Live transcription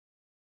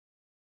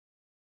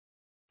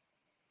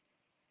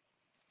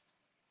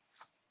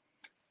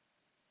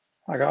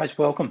Hi guys,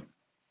 welcome.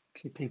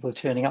 Keep people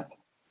turning up.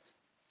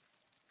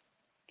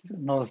 Give it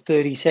another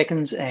 30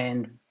 seconds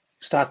and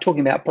start talking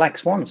about Black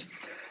Swans.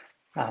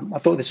 I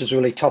thought this was a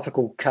really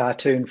topical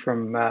cartoon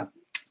from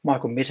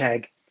Michael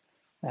Mittag.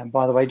 And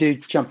by the way, do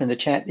jump in the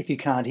chat if you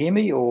can't hear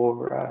me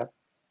or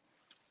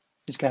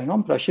what's going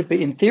on. But I should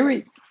be, in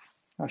theory,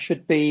 I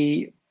should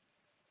be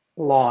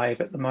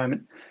live at the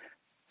moment.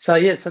 So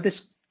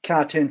this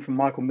cartoon from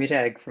Michael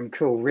Mittag from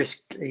Cool Risk,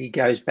 he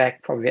goes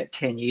back probably about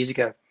 10 years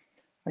ago.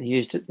 I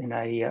used it in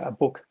a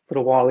book a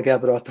little while ago,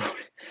 but I thought,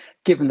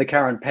 given the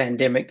current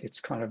pandemic, it's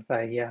kind of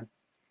a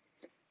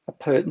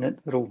pertinent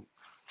little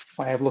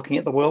way of looking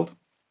at the world.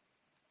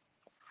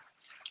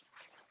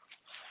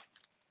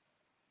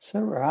 So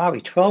where are we?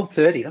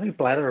 12:30. Let me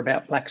blather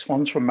about Black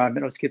Swans for a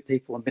moment. Let's give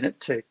people a minute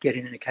to get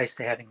in case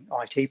they're having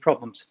IT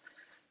problems.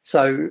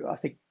 So I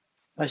think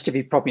most of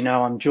you probably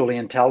know I'm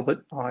Julian Talbot.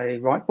 I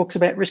write books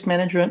about risk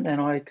management and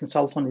I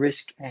consult on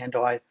risk, and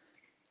I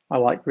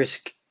like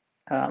risk.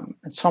 And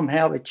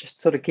somehow it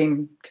just sort of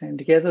came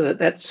together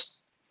that's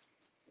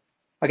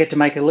I get to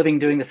make a living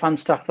doing the fun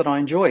stuff that I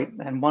enjoy.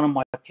 And one of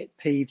my pet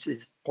peeves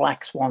is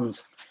Black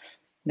Swans.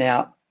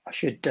 Now, I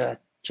should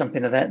jump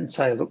into that and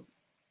say, look,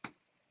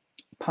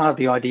 part of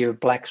the idea of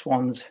Black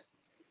Swans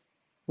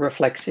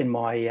reflects in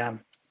my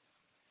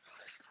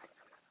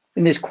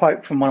in this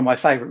quote from one of my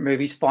favorite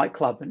movies, Fight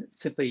Club. And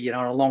it's simply,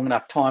 on a long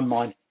enough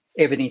timeline,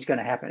 everything's going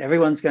to happen.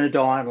 Everyone's going to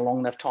die on a long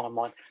enough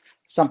timeline.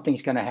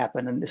 Something's going to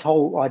happen. And this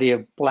whole idea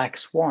of Black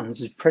Swans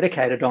is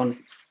predicated on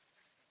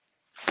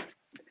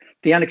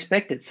the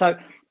unexpected. So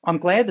I'm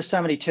glad there's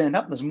so many turned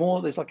up. There's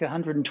more. There's like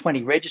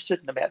 120 registered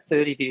and about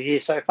 30 of you here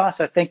so far.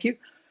 So thank you.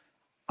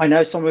 I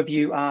know some of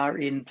you are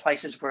in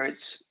places where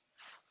it's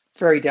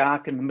very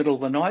dark in the middle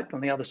of the night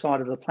on the other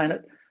side of the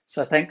planet.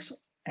 So thanks.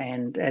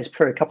 And as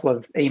per a couple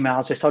of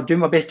emails, I'll do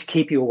my best to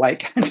keep you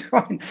awake and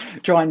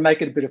try and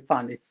make it a bit of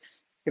fun.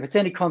 If it's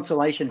any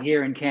consolation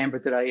here in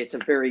Canberra today, it's a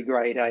very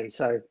grey day.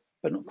 So,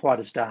 but not quite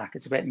as dark.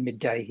 It's about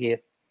midday here.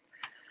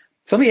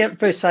 So let me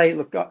first say,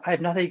 look, I have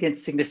nothing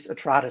against Cygnus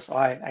atratus.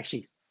 I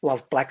actually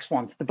love Black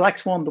Swans. The Black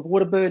Swan, the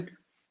water bird,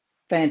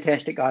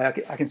 fantastic. I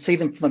can see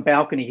them from the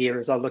balcony here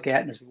as I look out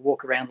and as we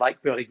walk around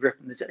Lake Burley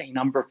Griffin. There's any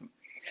number of them.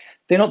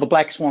 They're not the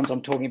Black Swans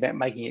I'm talking about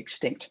making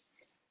extinct.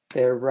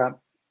 They're a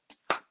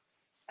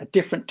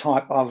different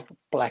type of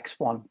Black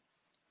Swan.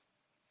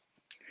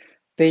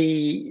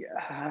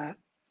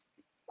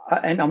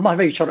 And I'm not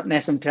very shot at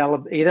Nassim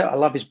Taleb either. I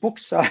love his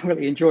books, so I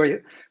really enjoy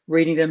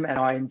reading them, and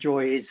I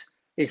enjoy his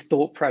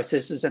thought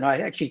processes. And I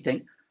actually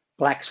think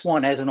Black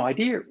Swan as an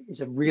idea is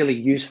a really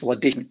useful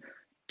addition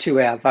to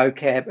our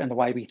vocab and the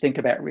way we think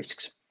about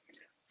risks.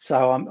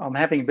 So I'm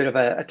having a bit of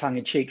a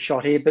tongue-in-cheek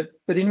shot here,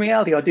 but in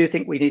reality, I do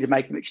think we need to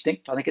make them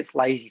extinct. I think it's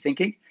lazy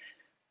thinking.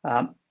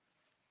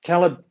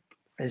 Taleb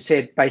has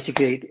said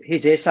basically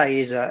his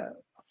essay is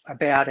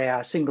about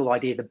our single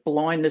idea, the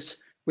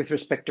blindness with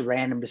respect to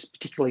randomness,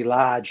 particularly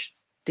large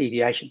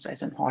deviations,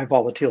 as in high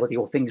volatility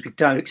or things we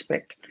don't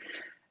expect.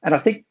 And I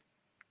think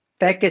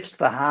that gets to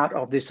the heart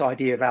of this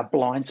idea of our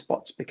blind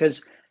spots,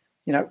 because,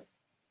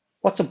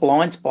 what's a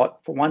blind spot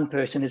for one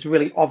person is a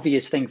really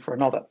obvious thing for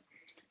another.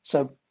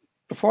 So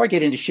before I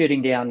get into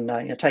shooting down,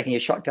 taking a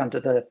shotgun to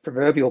the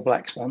proverbial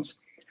Black Swans,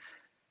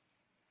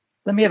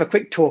 let me have a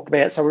quick talk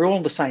about, so we're all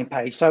on the same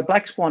page. So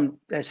Black Swan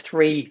has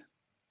three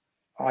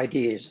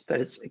ideas: that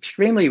it's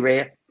extremely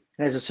rare,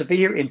 it has a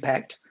severe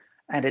impact,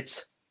 and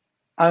it's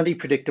only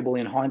predictable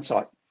in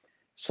hindsight.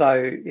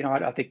 So,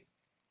 I think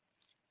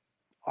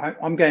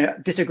I'm going to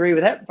disagree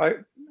with that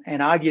vote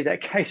and argue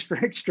that case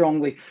very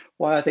strongly,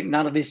 why I think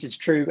none of this is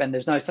true and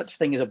there's no such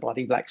thing as a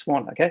bloody Black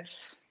Swan, okay?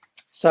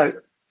 So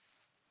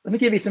let me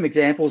give you some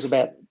examples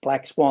about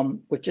Black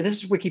Swan, and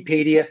this is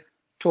Wikipedia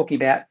talking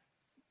about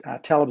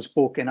Taleb's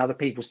book and other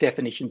people's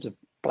definitions of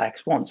Black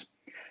Swans.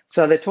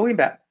 So they're talking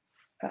about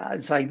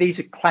saying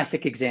these are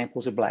classic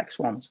examples of Black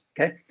Swans,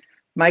 okay?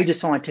 Major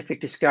scientific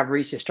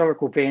discoveries,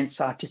 historical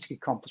events, artistic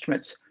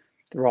accomplishments,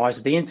 the rise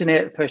of the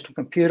internet, the personal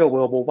computer,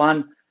 World War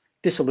I,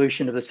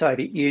 dissolution of the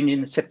Soviet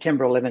Union,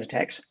 September 11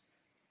 attacks.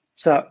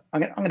 So I'm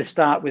going to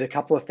start with a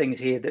couple of things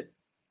here that,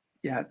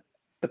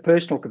 the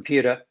personal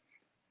computer,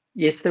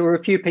 yes, there were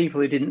a few people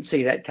who didn't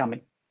see that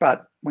coming,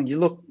 but when you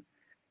look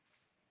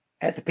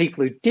at the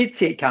people who did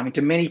see it coming,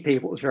 to many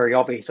people it was very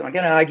obvious. And I'm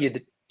going to argue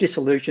that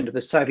dissolution of the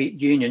Soviet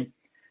Union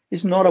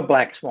is not a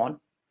Black Swan.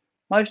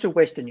 Most of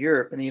Western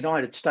Europe and the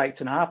United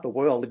States and half the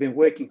world have been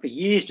working for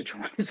years to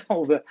try to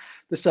dissolve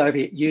the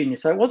Soviet Union.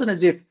 So it wasn't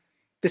as if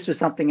this was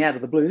something out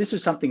of the blue. This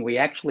was something we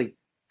actually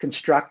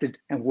constructed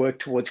and worked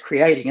towards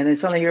creating. And then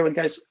suddenly everyone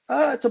goes,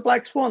 oh, it's a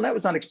Black Swan. That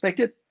was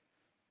unexpected.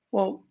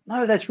 Well,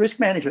 no, that's risk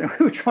management.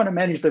 We were trying to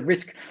manage the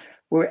risk.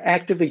 We were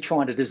actively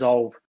trying to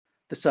dissolve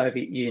the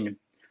Soviet Union.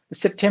 The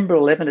September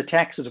 11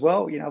 attacks as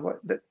well,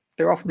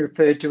 they're often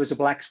referred to as a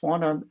Black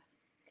Swan. I'll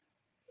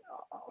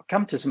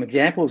come to some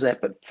examples of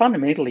that, but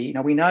fundamentally,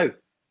 we know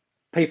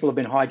people have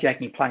been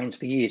hijacking planes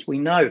for years. We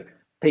know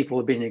people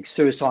have been doing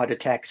suicide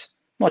attacks,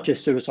 not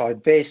just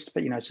suicide vests,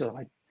 but,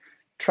 suicide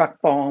truck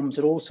bombs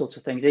and all sorts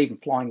of things, even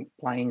flying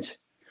planes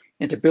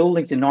into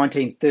buildings. In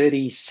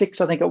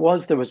 1936, I think it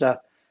was, there was a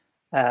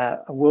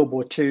World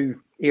War II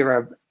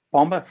era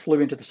bomber flew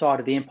into the side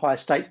of the Empire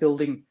State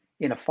Building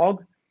in a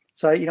fog.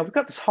 So, we've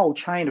got this whole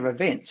chain of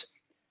events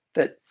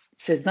that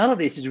says none of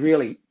this is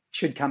really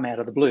should come out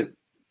of the blue.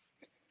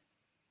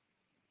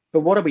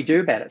 But what do we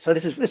do about it? So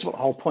this is what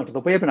the whole point of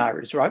the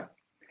webinar is, right?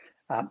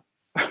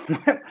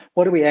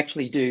 What do we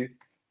actually do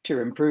to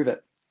improve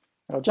it?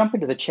 And I'll jump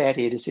into the chat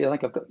here to see. I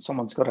think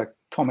someone's got a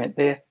comment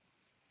there.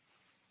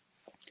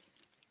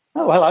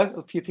 Oh, hello.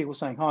 A few people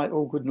saying hi.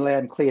 All good and loud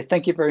and clear.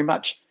 Thank you very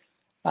much.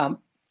 I'll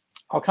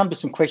come to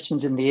some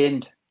questions in the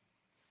end.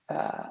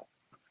 But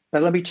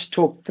let me just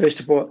talk first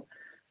of all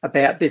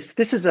about this.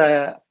 This is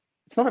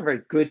it's not a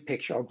very good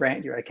picture, I'll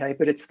grant you, okay?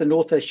 But it's the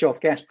Northwest Shelf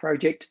Gas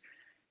Project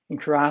in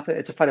Karratha.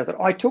 It's a photo that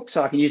I took,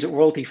 so I can use it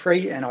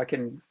royalty-free and I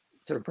can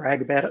sort of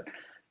brag about it.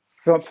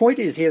 So my point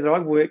is here that I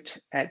worked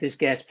at this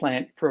gas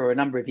plant for a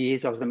number of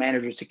years. I was the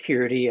manager of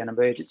security and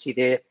emergency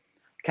there.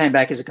 Came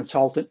back as a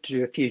consultant to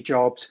do a few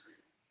jobs.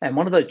 And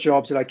one of those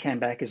jobs that I came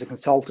back as a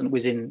consultant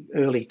was in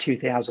early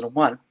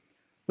 2001,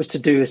 was to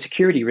do a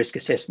security risk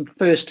assessment.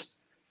 First,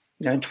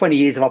 in 20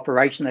 years of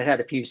operation, they had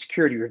a few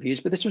security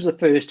reviews, but this was the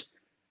first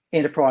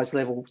enterprise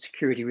level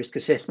security risk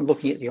assessment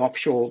looking at the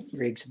offshore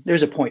rigs.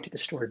 There's a point to the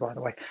story, by the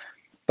way,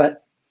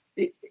 but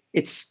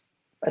it's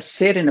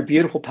set in a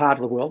beautiful part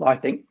of the world, I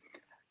think,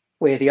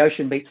 where the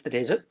ocean meets the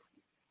desert.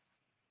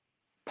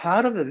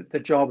 Part of the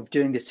job of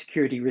doing this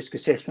security risk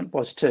assessment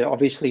was to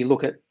obviously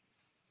look at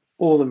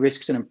all the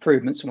risks and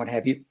improvements and what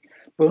have you.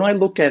 But when I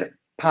looked at it,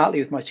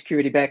 partly with my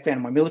security background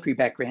and my military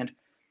background,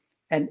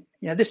 and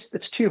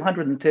it's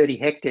 230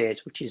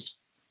 hectares, which is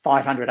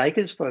 500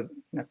 acres for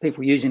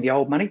people using the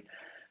old money.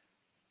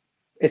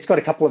 It's got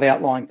a couple of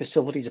outlying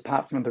facilities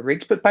apart from the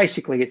rigs, but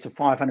basically it's a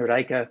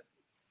 500-acre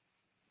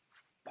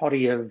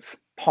potty of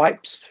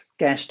pipes,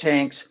 gas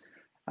tanks,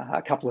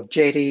 a couple of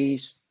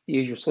jetties, the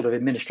usual sort of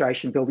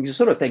administration buildings, the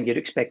sort of thing you'd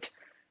expect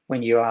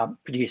when you are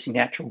producing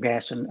natural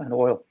gas and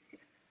oil.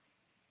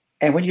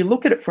 And when you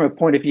look at it from a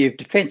point of view of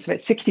defence, about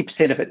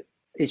 60% of it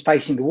is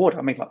facing the water.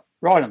 I mean, like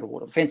right on the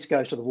water. The fence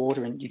goes to the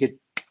water, and you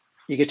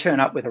could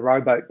turn up with a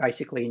rowboat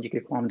basically, and you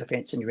could climb the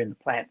fence, and you're in the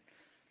plant.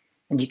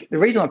 And the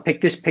reason I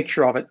picked this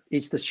picture of it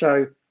is to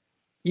show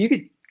you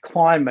could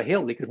climb a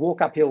hill. You could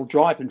walk uphill,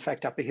 drive in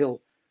fact up a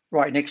hill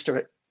right next to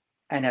it,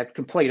 and have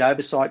complete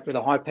oversight with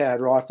a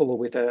high-powered rifle or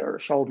with a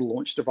shoulder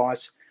launch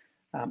device.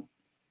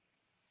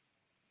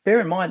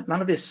 Bear in mind,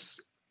 none of this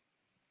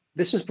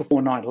was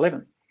before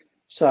 9/11.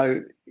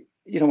 So,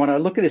 when I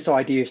look at this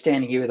idea of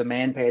standing here with a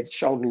man-pad,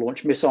 shoulder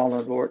launch missile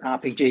or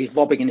RPGs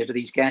lobbing into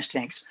these gas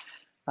tanks,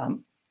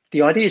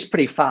 the idea is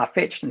pretty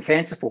far-fetched and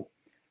fanciful.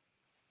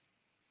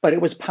 But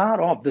it was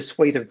part of the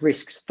suite of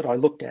risks that I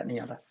looked at,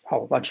 a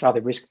whole bunch of other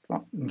risks,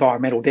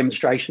 environmental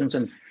demonstrations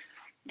and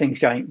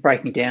things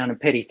breaking down and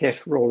petty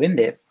theft were all in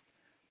there.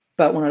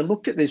 But when I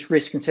looked at this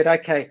risk and said,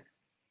 okay,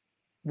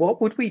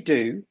 what would we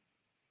do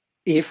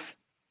if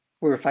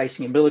we were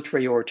facing a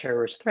military or a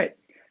terrorist threat?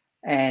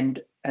 And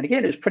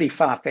again, it was pretty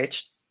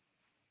far-fetched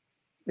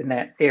in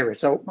that area.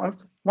 So I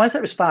won't say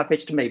it was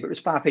far-fetched to me, but it was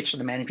far-fetched to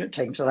the management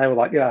team. So they were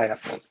like,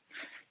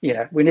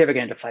 we're never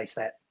going to face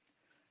that.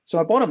 So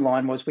my bottom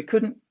line was we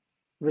couldn't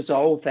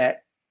resolve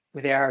that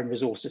with our own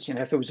resources.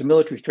 If it was a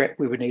military threat,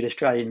 we would need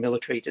Australian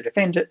military to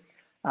defend it.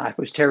 If it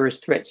was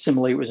terrorist threat,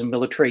 similarly, it was a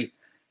military.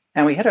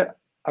 And we had a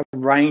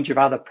range of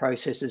other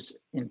processes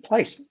in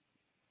place.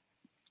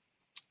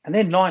 And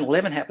then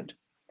 9/11 happened.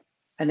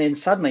 And then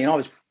suddenly, and I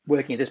was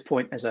working at this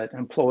point as an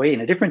employee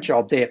in a different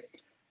job there,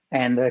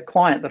 and the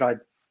client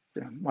that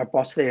my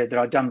boss there that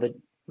I'd done the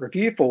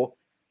review for,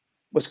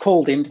 was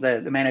called into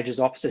the manager's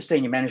office, a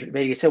senior management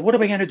meeting. He said, what are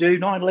we going to do?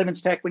 9/11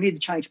 stack, we need to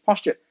change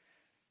posture.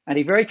 And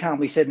he very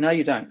calmly said, no,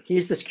 you don't.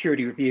 Here's the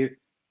security review.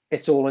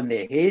 It's all in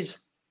there. Here's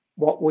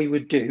what we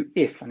would do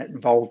if, and it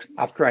involved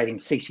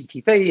upgrading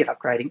CCTV,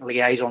 upgrading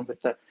liaison with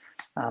the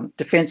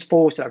Defence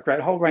Force, upgrade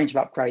a whole range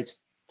of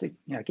upgrades to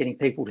getting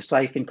people to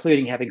safe,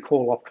 including having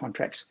call-off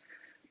contracts.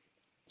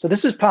 So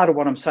this is part of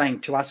what I'm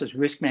saying to us as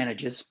risk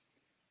managers.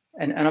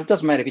 And it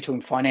doesn't matter if you're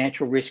talking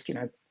financial risk,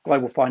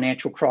 global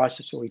financial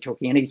crisis, or you're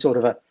talking any sort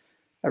of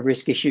a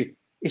risk issue,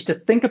 is to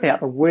think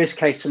about the worst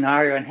case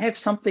scenario and have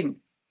something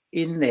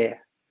in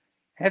there.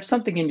 Have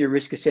something in your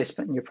risk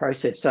assessment and your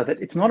process so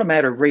that it's not a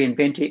matter of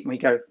reinventing it and we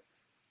go,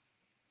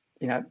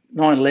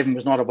 9/11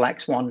 was not a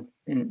black swan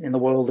in the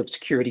world of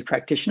security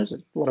practitioners. A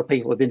lot of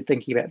people have been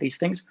thinking about these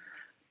things.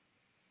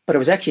 But it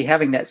was actually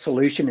having that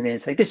solution in there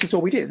and saying, this is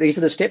all we do. These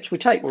are the steps we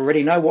take. We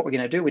already know what we're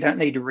going to do. We don't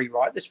need to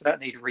rewrite this. We don't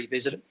need to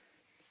revisit it.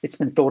 It's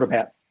been thought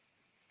about.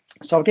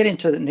 So I'll get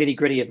into the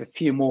nitty-gritty of a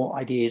few more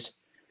ideas.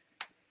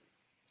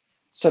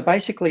 So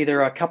basically,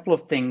 there are a couple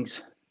of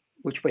things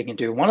which we can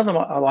do. One of them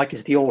I like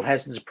is the all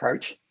hazards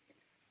approach.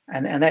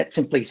 And that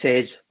simply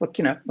says, look,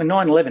 when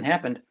 9/11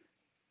 happened,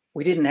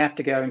 we didn't have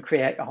to go and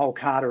create a whole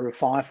cadre of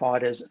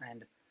firefighters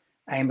and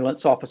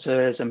ambulance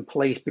officers and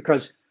police,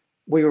 because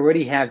we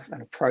already have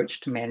an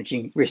approach to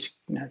managing risk,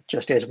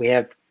 just as we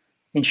have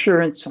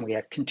insurance and we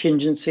have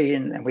contingency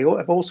and we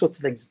have all sorts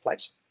of things in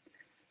place.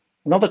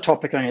 Another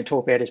topic I'm going to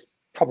talk about is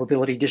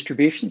probability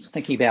distributions,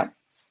 thinking about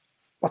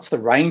what's the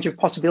range of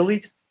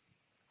possibilities,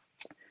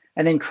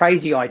 and then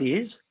crazy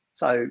ideas.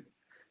 So,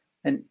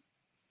 and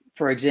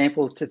for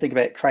example, to think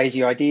about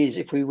crazy ideas,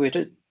 if we were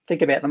to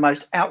think about the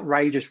most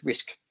outrageous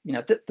risk,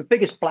 the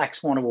biggest black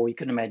swan of all you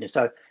can imagine.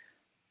 So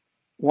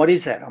what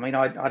is that? I mean,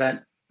 I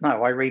don't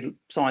know. I read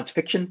science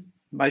fiction.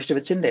 Most of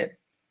it's in there.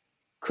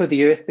 Could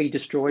the Earth be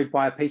destroyed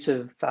by a piece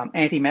of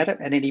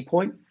antimatter at any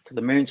point? Could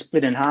the moon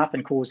split in half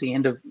and cause the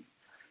end of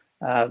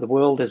the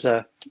world, as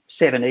a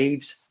Seven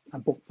Eves, a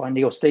book by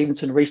Neil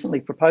Stephenson,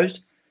 recently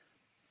proposed?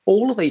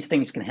 All of these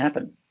things can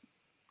happen.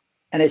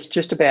 And it's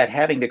just about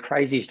having the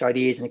craziest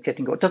ideas and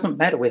accepting God. It doesn't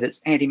matter whether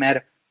it's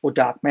antimatter or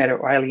dark matter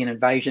or alien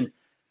invasion.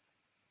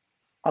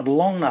 A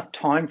long enough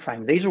time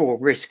frame, these are all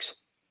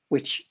risks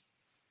which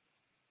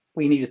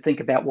we need to think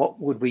about. What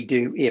would we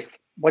do if,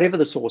 whatever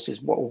the source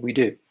is, what would we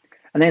do?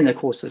 And then, of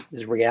course,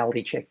 there's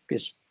reality check,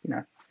 because,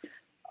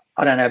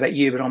 I don't know about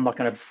you, but I'm not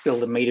going to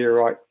build a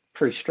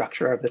meteorite-proof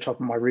structure over the top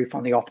of my roof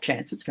on the off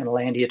chance it's going to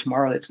land here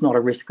tomorrow. That's not a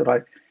risk that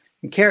I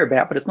care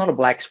about, but it's not a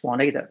black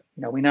swan either.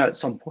 We know at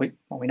some point,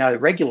 we know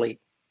regularly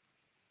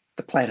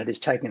the planet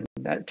is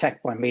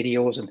attacked by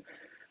meteors and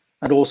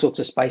all sorts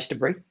of space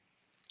debris.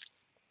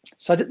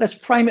 So let's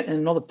frame it in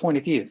another point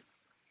of view.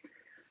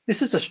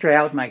 This is a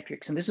Stroud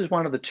matrix, and this is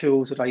one of the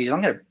tools that I use.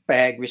 I'm going to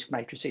bag risk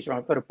matrices.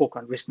 I've got a book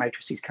on risk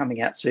matrices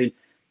coming out soon,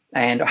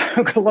 and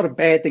I've got a lot of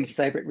bad things to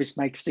say about risk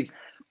matrices,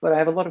 but I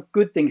have a lot of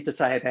good things to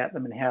say about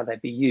them and how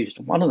they'd be used.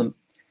 And one of them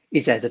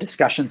is as a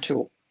discussion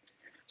tool.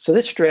 So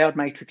this Stroud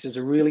matrix is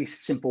a really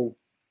simple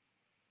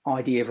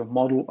idea of a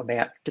model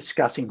about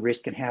discussing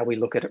risk and how we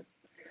look at it.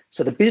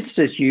 So the business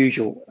as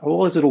usual,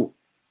 all those little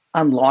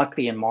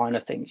unlikely and minor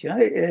things,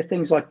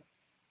 things like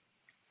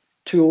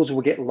tools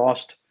will get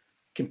lost,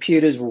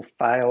 computers will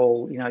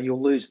fail,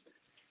 you'll lose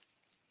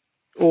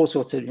all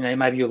sorts of,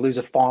 maybe you'll lose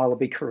a file or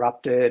be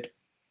corrupted,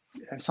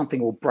 something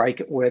will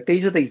break at work.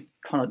 These are these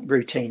kind of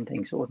routine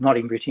things, or not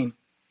even routine,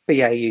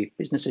 BAU,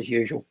 business as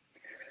usual.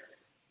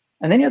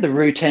 And then you have the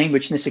routine,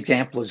 which in this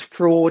example is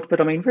fraud.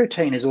 But I mean,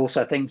 routine is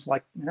also things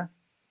like,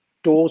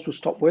 doors will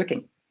stop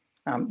working.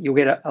 You'll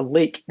get a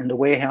leak in the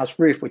warehouse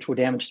roof, which will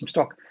damage some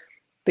stock.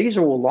 These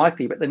are all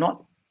likely, but they're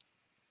not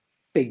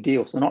big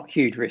deals. They're not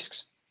huge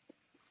risks.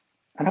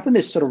 And up in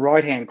this sort of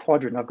right-hand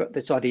quadrant, I've got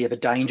this idea of a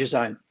danger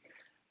zone,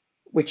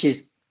 which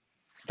is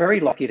very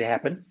likely to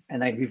happen,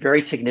 and they'd be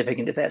very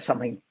significant if that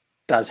something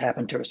does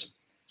happen to us.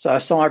 So a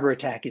cyber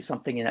attack is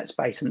something in that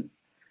space. And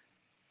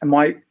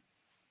my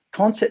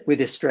concept with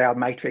this Stroud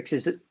matrix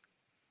is that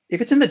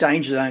if it's in the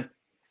danger zone,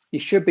 you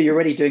should be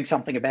already doing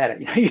something about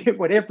it.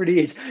 Whatever it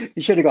is,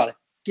 you should have got to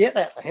get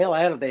that the hell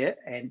out of there,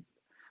 and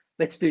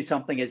let's do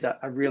something as a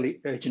really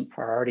urgent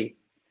priority.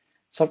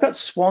 So I've got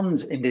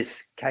swans in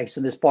this case,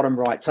 in this bottom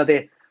right. So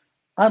they're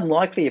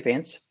unlikely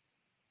events,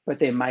 but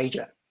they're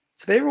major.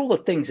 So they're all the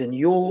things in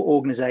your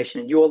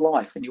organization, in your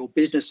life, in your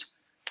business,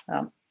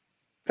 that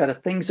are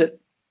things that,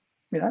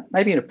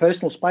 maybe in a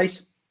personal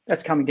space,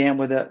 that's coming down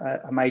with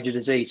a major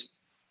disease.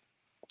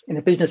 In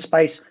a business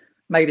space,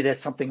 maybe that's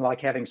something like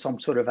having some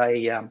sort of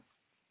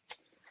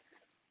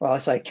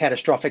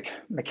catastrophic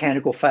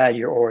mechanical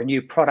failure, or a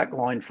new product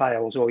line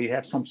fails, or you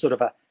have some sort of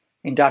a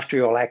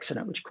industrial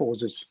accident which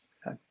causes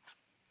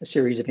a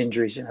series of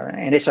injuries.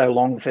 And SO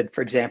Longford,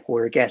 for example,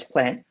 where a gas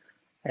plant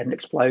had an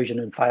explosion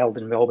and failed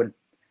in Melbourne.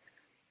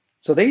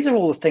 So these are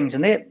all the things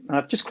in there. And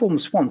I've just called them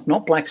swans,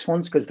 not black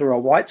swans, because there are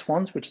white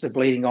swans, which are the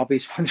bleeding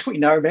obvious ones we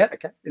know about,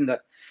 in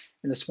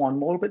the swan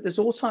model. But there's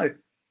also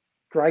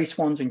grey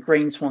swans and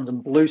green swans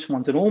and blue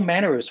swans and all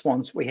manner of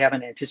swans we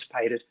haven't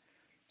anticipated.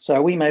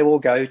 So we may well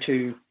go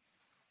to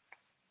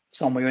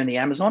somewhere in the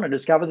Amazon and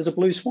discover there's a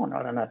blue swan.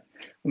 I don't know.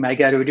 We may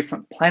go to a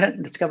different planet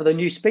and discover the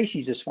new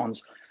species of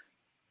swans.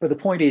 But the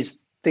point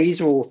is,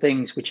 these are all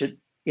things which are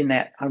in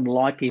that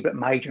unlikely but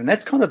major. And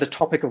that's kind of the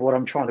topic of what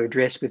I'm trying to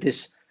address with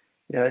this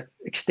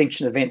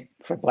extinction event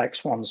for black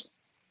swans.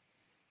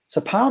 So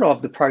part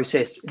of the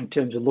process in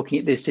terms of looking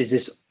at this is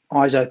this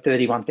ISO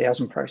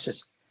 31000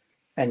 process.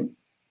 And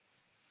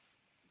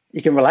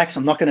you can relax.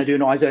 I'm not going to do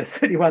an ISO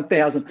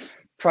 31000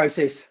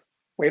 process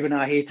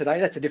webinar here today.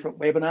 That's a different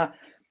webinar.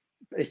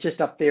 It's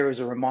just up there as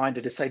a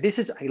reminder to say this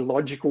is a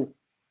logical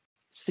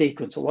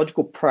sequence, a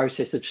logical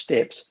process of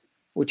steps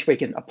which we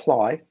can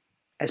apply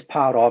as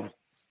part of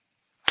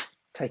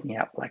taking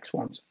out black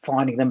swans,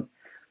 finding them,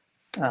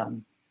 I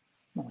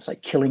want to say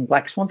killing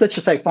black swans. Let's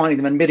just say finding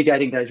them and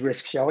mitigating those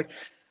risks, shall we?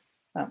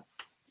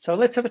 So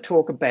let's have a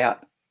talk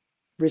about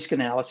risk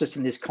analysis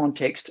in this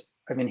context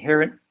of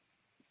inherent,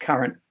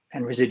 current,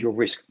 and residual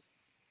risk.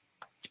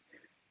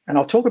 And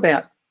I'll talk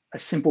about a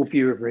simple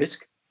view of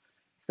risk.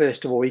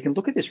 First of all, you can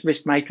look at this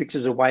risk matrix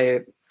as a way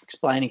of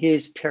explaining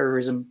here's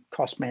terrorism,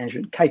 cost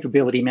management,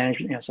 capability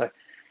management. So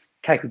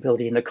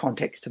capability in the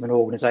context of an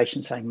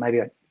organization, saying maybe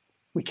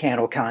we can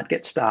or can't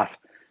get staff.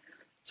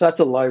 So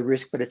that's a low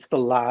risk, but it's the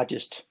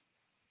largest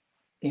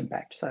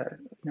impact. So,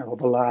 or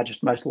the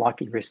largest, most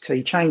likely risk. So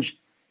you change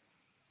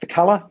the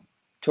color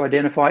to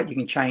identify it. You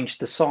can change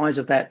the size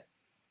of that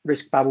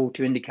risk bubble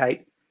to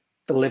indicate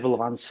the level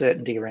of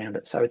uncertainty around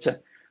it. So it's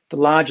a The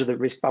larger the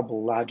risk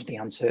bubble, the larger the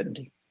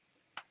uncertainty.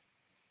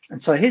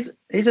 And so here's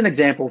an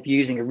example of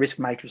using a risk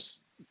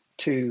matrix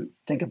to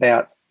think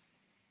about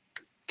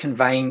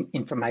conveying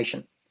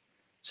information.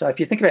 So if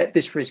you think about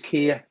this risk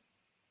here,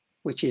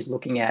 which is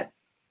looking at,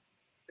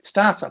 it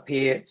starts up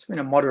here, it's been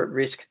a moderate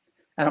risk,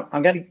 and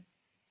I'm going to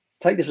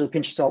take this with a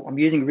pinch of salt. I'm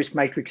using a risk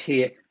matrix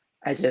here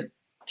as a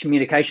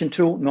communication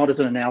tool, not as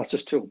an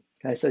analysis tool.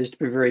 Okay, so just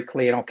to be very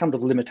clear, and I'll come to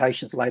the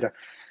limitations later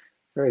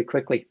very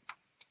quickly.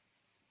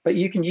 But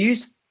you can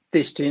use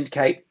this to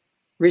indicate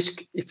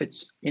risk if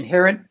it's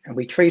inherent, and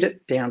we treat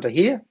it down to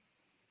here.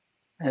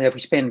 And if we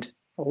spend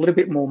a little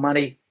bit more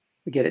money,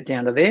 we get it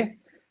down to there.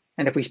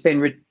 And if we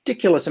spend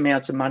ridiculous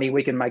amounts of money,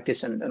 we can make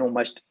this an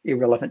almost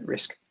irrelevant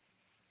risk.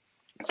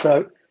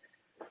 So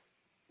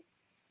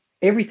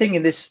everything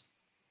in this,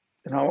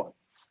 and I'll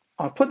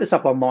put this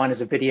up online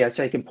as a video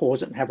so you can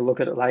pause it and have a look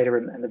at it later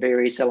and the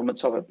various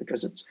elements of it,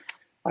 because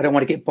I don't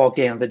want to get bogged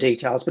down in the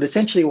details. But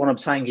essentially what I'm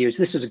saying here is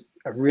this is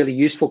a really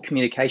useful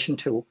communication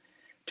tool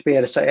to be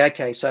able to say,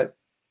 okay, so,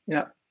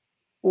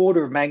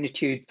 order of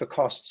magnitude for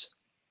costs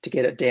to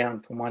get it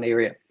down from one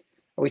area.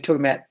 Are we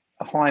talking about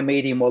a high,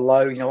 medium, or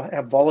low?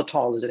 How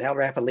volatile is it? How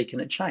rapidly can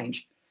it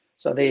change?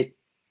 So they're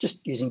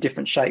just using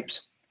different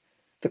shapes.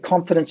 The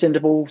confidence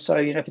interval, so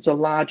if it's a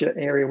larger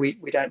area,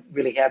 we don't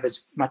really have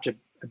as much of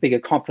a bigger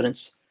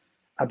confidence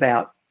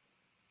about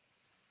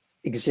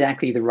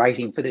exactly the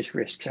rating for this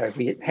risk. So if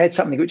we had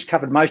something which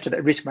covered most of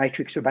that risk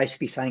matrix, we're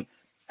basically saying,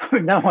 I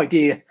have no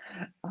idea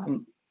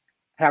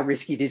how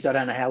risky it is. I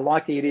don't know how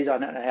likely it is. I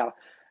don't know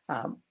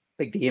how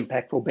big the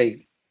impact will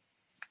be.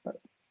 But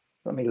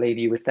let me leave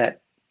you with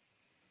that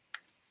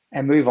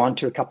and move on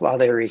to a couple of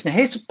other areas. Now,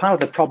 here's part of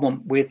the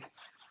problem with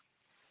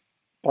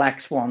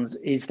Black Swans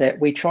is that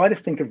we try to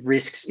think of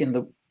risks in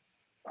the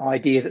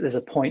idea that there's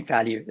a point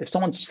value. If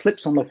someone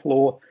slips on the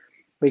floor,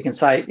 we can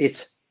say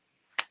it's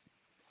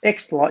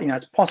X,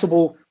 it's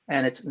possible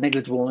and it's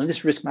negligible. And in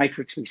this risk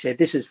matrix, we said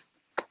this is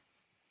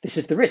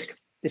the risk.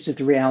 This is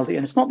the reality.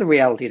 And it's not the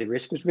reality of the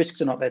risk, because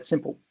risks are not that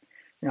simple.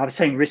 I've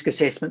seen risk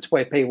assessments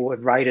where people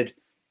have rated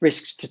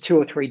risks to 2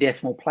 or 3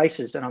 decimal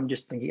places. And I'm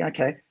just thinking,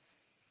 okay,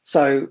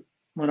 so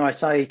when I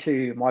say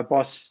to my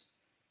boss,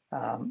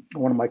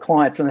 one of my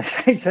clients, and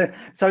they say,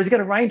 so is it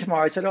going to rain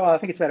tomorrow? I said, I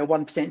think it's about a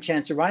 1%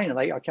 chance of rain. And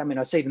I come in,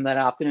 I see them that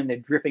afternoon, they're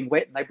dripping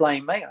wet, and they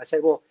blame me. I say,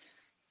 well,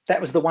 that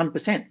was the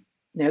 1%.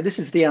 This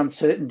is the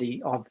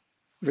uncertainty of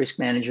risk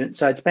management.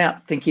 So it's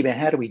about thinking about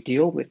how do we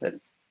deal with it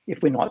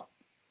if we're not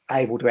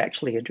able to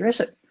actually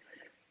address it.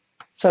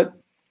 So,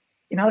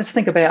 let's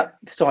think about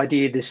this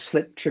idea, this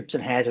slip, trips,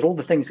 and hazard, all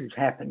the things that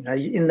happen.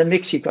 In the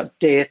mix, you've got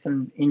death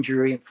and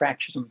injury and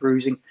fractures and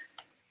bruising.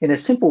 In a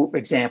simple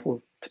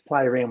example to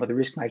play around with the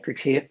risk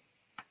matrix here,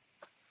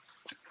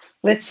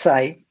 let's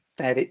say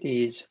that it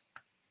is,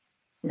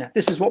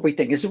 this is what we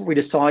think, this is what we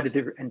decided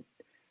to, and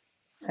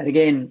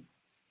again,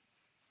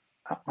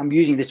 I'm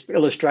using this for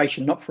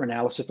illustration, not for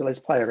analysis, but let's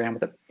play around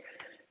with it.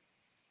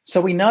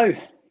 So we know,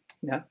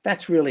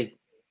 that's really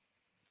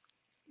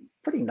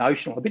pretty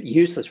notional, a bit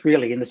useless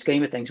really in the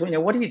scheme of things.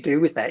 What do you do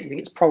with that? You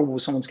think it's probable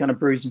someone's going to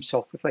bruise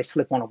himself if they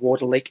slip on a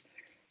water leak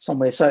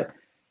somewhere. So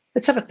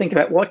let's have a think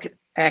about what could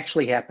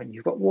actually happen.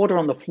 You've got water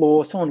on the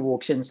floor, someone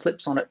walks in,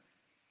 slips on it.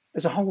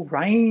 There's a whole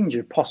range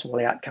of possible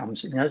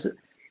outcomes.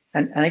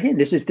 And again,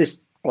 this is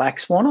this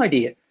Black Swan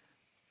idea.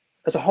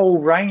 There's a whole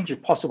range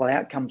of possible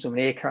outcomes of an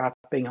aircraft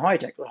being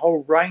hijacked, a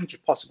whole range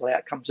of possible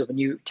outcomes of a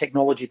new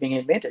technology being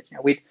invented.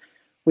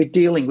 We're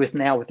dealing with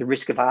now with the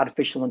risk of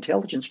artificial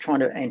intelligence, trying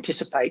to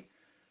anticipate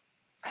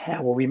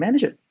how will we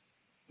manage it.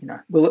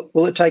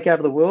 Will it take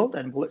over the world,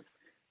 and will it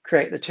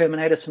create the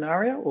Terminator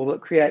scenario, or will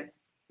it create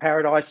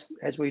paradise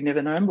as we've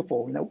never known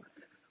before?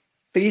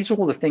 These are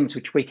all the things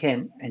which we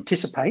can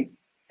anticipate,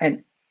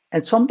 and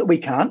some that we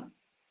can't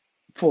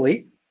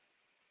fully,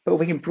 but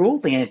we can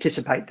broadly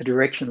anticipate the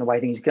direction, the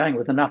way things are going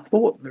with enough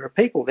thought. There are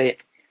people there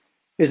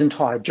whose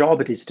entire job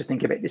it is to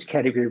think about this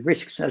category of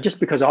risks. So just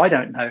because I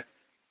don't know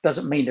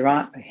doesn't mean there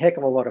aren't a heck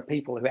of a lot of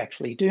people who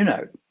actually do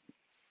know.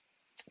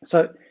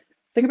 So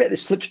think about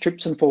this slips,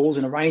 trips, and falls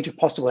and a range of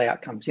possible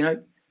outcomes.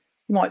 You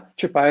might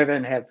trip over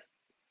and have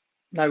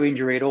no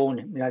injury at all,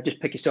 and just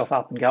pick yourself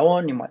up and go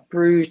on. You might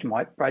bruise, you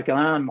might break an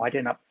arm, you might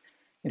end up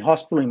in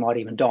hospital, you might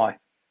even die.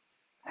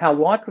 How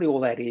likely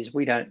all that is,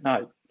 we don't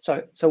know.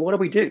 So what do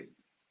we do?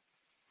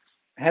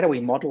 How do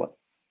we model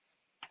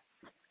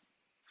it?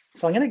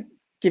 So I'm going to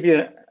give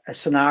you a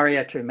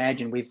scenario to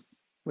imagine.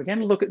 We're going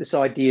to look at this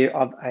idea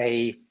of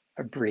a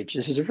bridge.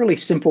 This is a really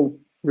simple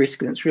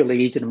risk, and it's really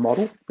easy to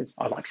model.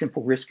 I like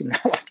simple risk, and I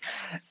like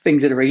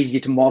things that are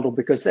easy to model,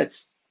 because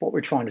that's what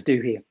we're trying to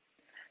do here.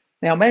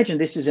 Now imagine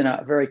this is in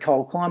a very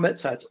cold climate,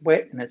 so it's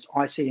wet and it's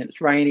icy and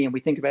it's rainy, and we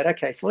think about,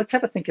 okay, so let's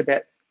have a think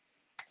about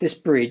this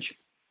bridge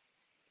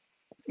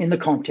in the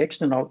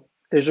context, and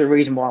there's a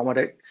reason why I want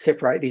to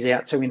separate these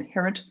out. So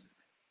inherent,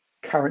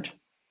 current,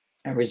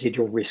 and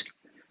residual risk.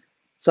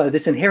 So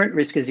this inherent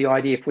risk is the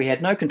idea if we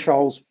had no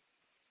controls,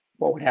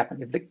 what would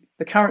happen? If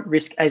the current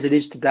risk as it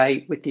is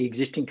today with the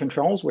existing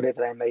controls,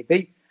 whatever they may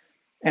be,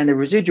 and the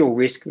residual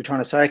risk, we're trying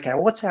to say, okay,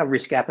 well, what's our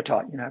risk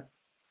appetite?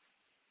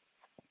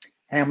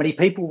 How many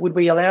people would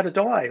we allow to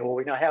die?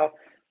 Or,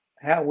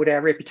 how would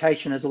our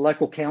reputation as a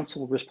local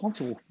council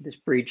responsible for this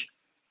bridge,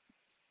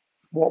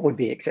 what would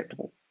be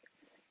acceptable?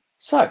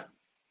 So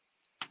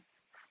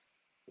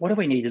what do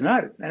we need to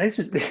know? And this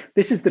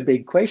is the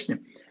big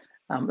question.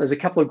 There's a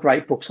couple of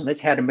great books on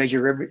this, How to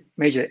Measure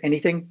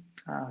Anything.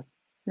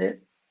 Yeah,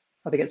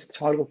 I think it's the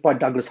title, by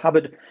Douglas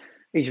Hubbard.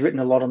 He's written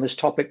a lot on this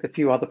topic. A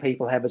few other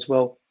people have as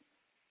well.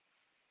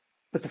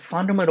 But the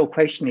fundamental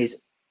question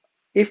is,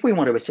 if we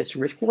want to assess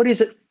risk, what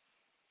is it?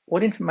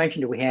 What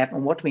information do we have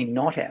and what do we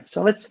not have?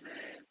 So let's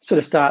sort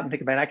of start and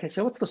think about, okay,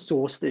 so what's the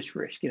source of this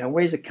risk?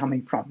 Where's it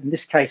coming from? In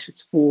this case,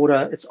 it's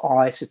water, it's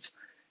ice, it's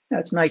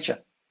nature.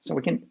 So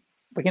we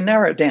can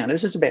narrow it down.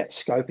 This is about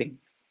scoping.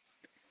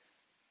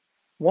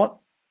 What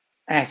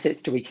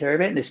assets do we care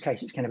about? In this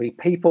case, it's going to be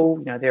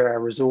people. They're our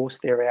resource.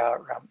 They're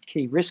our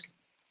key risk.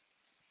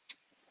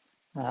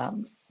 Where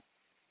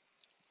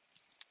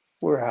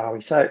are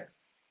we? So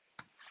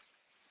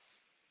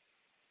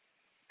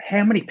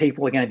how many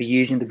people are going to be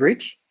using the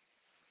bridge?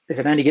 If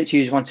it only gets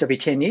used once every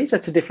 10 years,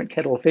 that's a different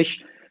kettle of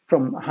fish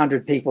from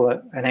 100 people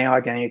an hour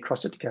going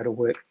across it to go to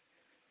work.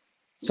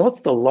 So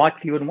what's the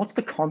likelihood and what's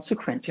the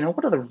consequence?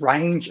 What are the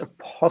range of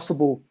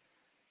possible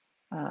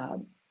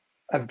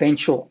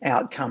eventual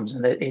outcomes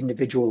and the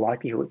individual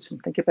likelihoods?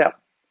 And think about,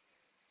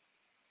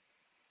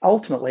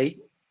 ultimately,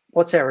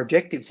 what's our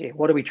objectives here?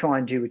 What are we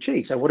trying to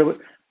achieve? So what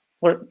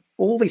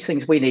all these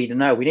things we need to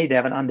know. We need to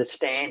have an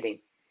understanding.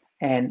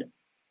 And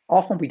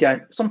often we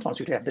don't. Sometimes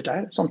we don't have the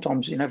data.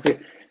 Sometimes,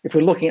 if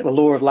we're looking at the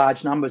law of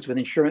large numbers with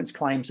insurance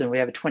claims and we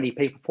have 20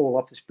 people fall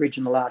off this bridge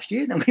in the last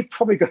year, then we've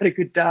probably got a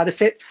good data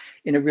set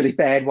in a really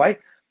bad way.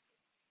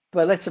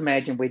 But let's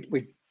imagine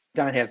we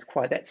don't have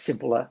quite that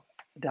simpler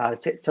data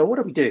set. So what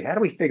do we do? How do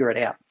we figure it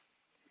out?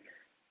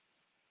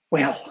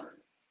 Well,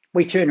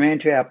 we turn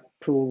around to our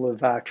pool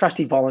of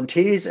trusty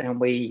volunteers and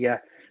we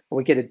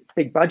get a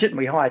big budget and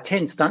we hire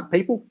 10 stunt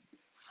people,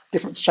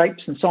 different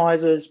shapes and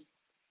sizes,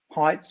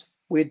 heights,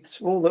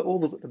 widths, all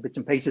the bits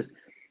and pieces,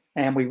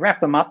 and we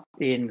wrap them up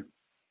in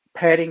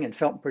padding and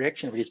felt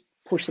protection. We just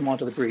push them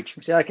onto the bridge.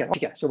 We say, okay,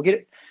 so we're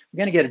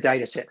going to get a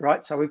data set,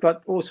 right? So we've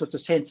got all sorts of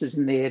sensors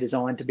in there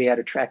designed to be able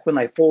to track when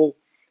they fall,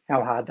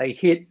 how hard they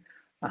hit,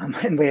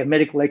 and we have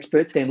medical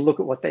experts then look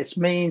at what this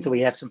means.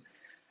 We have some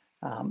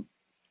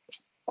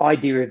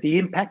idea of the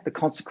impact, the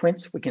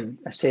consequence. We can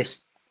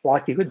assess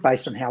likelihood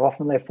based on how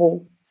often they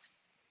fall.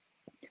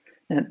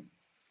 And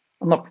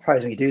I'm not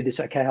proposing you do this,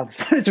 okay?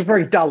 It's a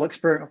very dull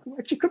experiment.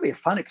 Actually, it could be a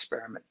fun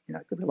experiment.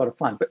 It could be a lot of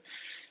fun. But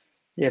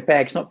yeah,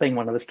 Bag's not being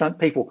one of the stunt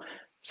people.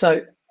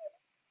 So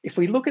if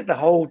we look at the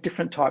whole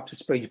different types of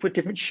speeds, you put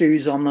different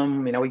shoes on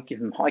them. We give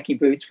them hiking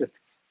boots with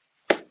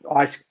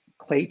ice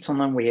cleats on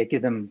them. We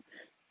give them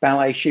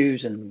ballet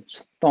shoes and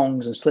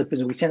thongs and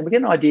slippers, and we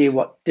get an idea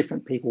what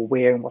different people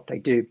wear and what they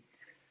do.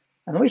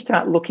 And then we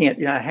start looking at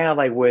how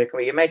they work.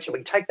 We imagine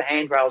we take the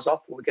handrails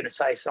off. We're going to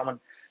say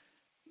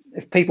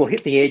if people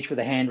hit the edge with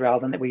a handrail,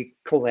 then we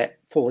call that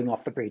falling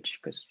off the bridge,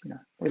 because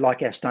we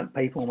like our stunt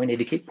people and we need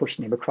to keep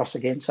pushing them across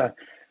again. So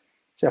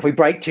if we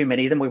break too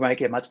many of them, we won't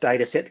get much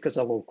data set because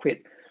they'll all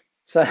quit.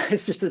 So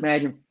it's just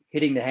imagine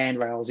hitting the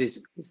handrails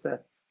is the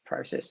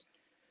process.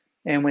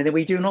 And when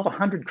we do another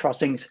 100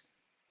 crossings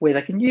where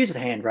they can use the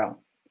handrail,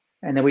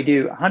 and then we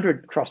do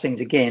 100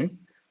 crossings again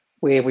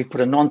where we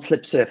put a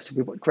non-slip surface,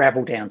 we put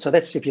gravel down. So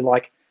that's, if you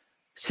like,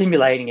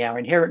 simulating our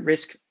inherent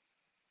risk,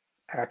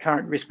 our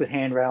current risk with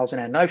handrails,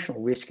 and our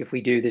notional risk if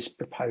we do this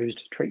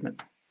proposed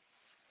treatment.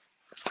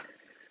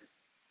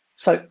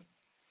 So,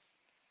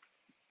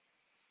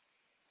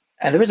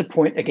 and there is a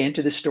point again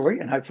to this story,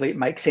 and hopefully it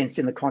makes sense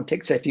in the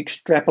context. So if you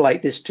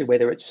extrapolate this to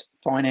whether it's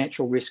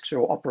financial risks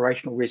or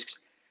operational risks,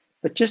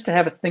 but just to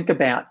have a think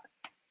about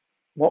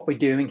what we're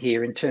doing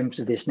here in terms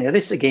of this. Now,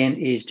 this again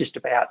is just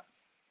about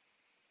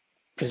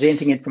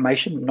presenting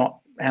information, not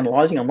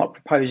analysing. I'm not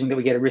proposing that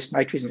we get a risk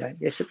matrix and go,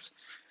 yes, it's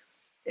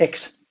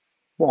X,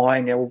 Y,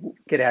 and we'll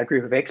get our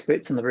group of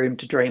experts in the room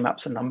to dream up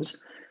some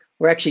numbers.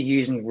 We're actually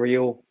using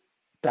real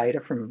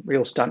data from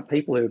real stunt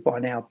people who are by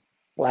now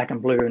black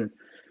and blue and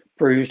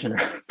bruised and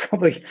are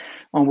probably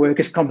on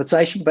workers'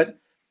 compensation, but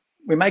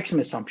we make some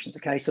assumptions,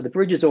 okay? So the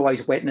bridge is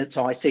always wet and it's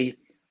icy.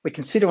 We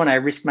consider on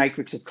our risk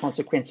matrix of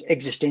consequence,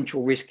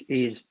 existential risk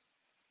is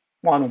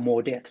 1 or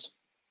more deaths.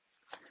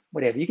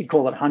 Whatever, you could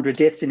call it 100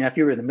 deaths. If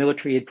you were in the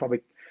military, you'd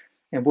probably,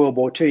 in World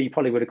War II, you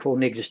probably would have called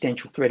an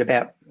existential threat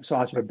about the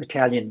size of a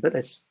battalion, but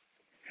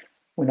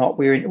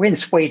we're in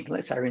Sweden,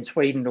 let's say we're in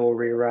Sweden, or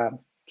we're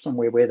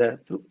somewhere where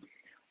the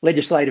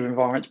legislative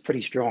environment's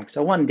pretty strong.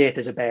 So 1 death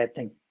is a bad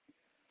thing.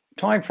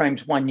 Time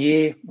frame's 1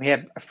 year. We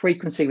have a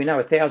frequency. We know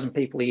 1,000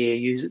 people a year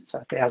use it, so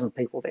 1,000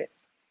 people there.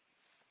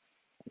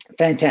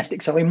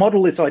 Fantastic. So we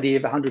model this idea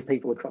of 100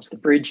 people across the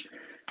bridge.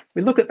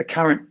 We look at the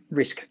current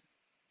risk.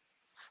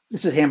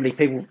 This is how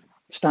many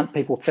stunt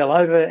people fell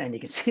over, and you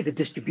can see the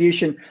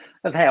distribution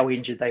of how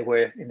injured they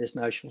were in this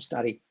notional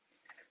study.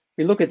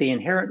 We look at the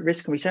inherent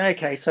risk and we say,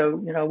 okay, so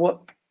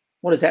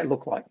what does that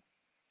look like?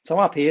 So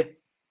up here,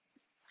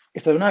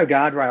 if there were no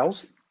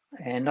guardrails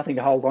and nothing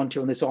to hold on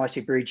to on this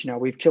icy bridge,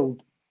 we've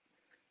killed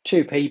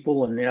 2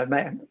 people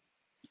and,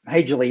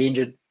 majorly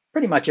injured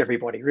pretty much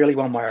everybody, really,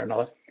 one way or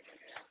another.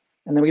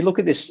 And then we look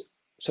at this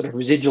sort of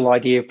residual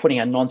idea of putting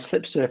a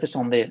non-slip surface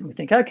on there, and we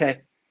think,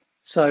 okay,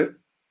 so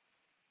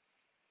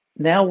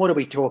now what are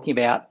we talking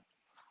about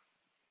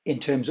in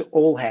terms of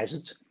all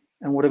hazards,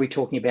 and what are we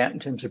talking about in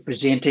terms of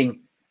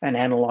presenting and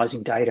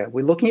analysing data?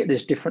 We're looking at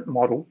this different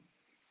model.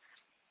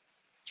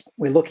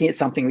 We're looking at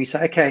something, we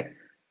say, okay,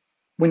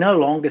 we're no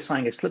longer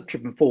saying a slip,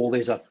 trip and fall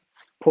is a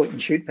point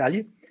and shoot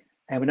value,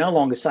 and we're no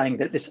longer saying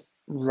that this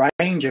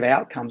range of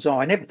outcomes,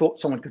 I never thought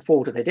someone could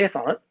fall to their death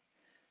on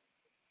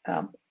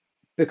it,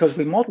 because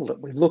we modelled it.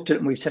 We've looked at it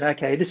and we've said,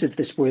 okay, this is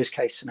this worst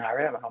case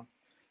scenario, and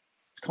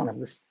it's kind of,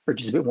 this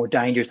bridge is a bit more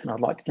dangerous than I'd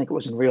like to think it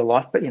was in real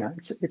life, but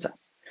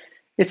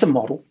it's a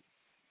model.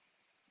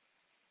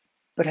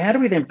 But how do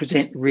we then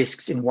present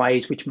risks in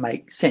ways which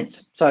make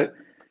sense? So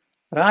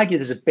I'd argue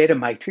there's a better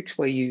matrix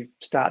where you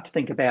start to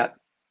think about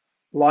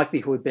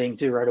likelihood being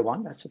 0 to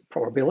 1. That's a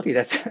probability.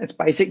 That's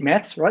basic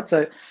maths, right?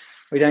 So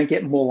we don't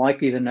get more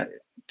likely than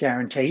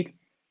guaranteed.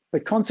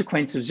 But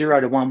consequence of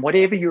 0 to 1,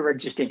 whatever your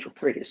existential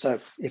threat is. So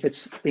if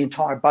it's the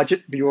entire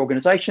budget of your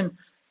organisation,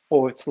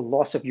 or it's the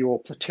loss of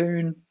your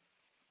platoon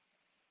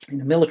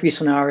in a military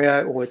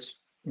scenario, or it's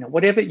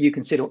whatever you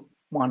consider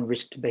one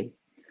risk to be.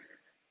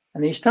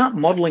 And then you start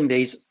modelling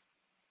these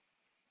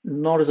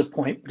not as a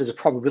point, but as a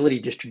probability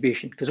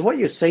distribution. Because what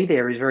you'll see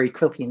there is very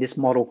quickly in this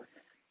model,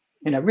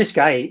 risk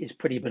A is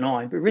pretty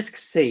benign, but risk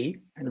C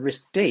and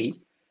risk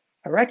D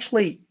are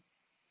actually,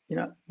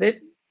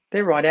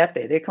 they're right out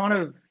there. They're kind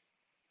of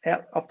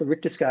out off the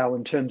Richter scale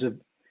in terms of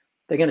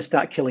they're going to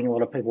start killing a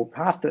lot of people.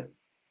 Half the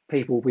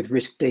people with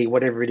risk D,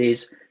 whatever it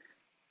is,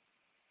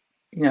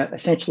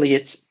 essentially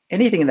it's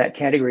anything in that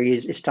category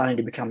is starting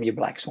to become your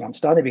black swan,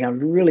 starting to become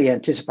really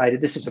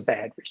anticipated. This is a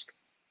bad risk.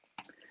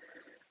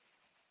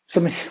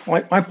 So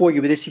I bore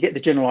you with this. You get the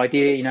general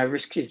idea.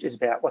 Risk is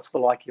about what's the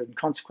likelihood and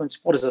consequence.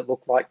 What does it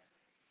look like?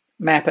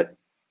 Map it.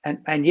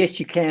 And yes,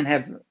 you can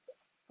have,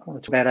 I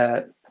want to talk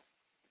about,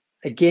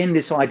 again,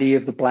 this idea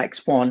of the black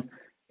swan.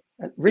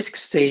 Risk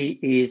C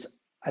is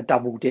a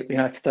double dip.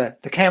 It's the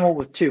camel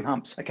with 2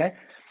 humps, okay?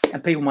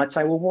 And people might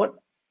say, well,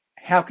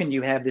 how can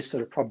you have this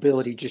sort of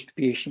probability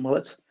distribution? Well,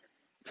 it's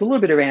a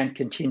little bit around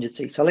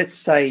contingency. So let's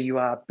say you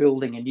are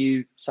building a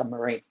new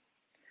submarine.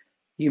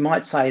 You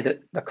might say that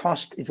the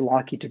cost is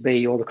likely to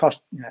be, or the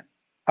cost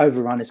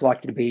overrun is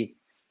likely to be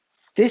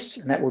this,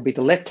 and that would be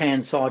the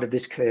left-hand side of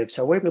this curve.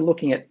 So where we're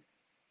looking at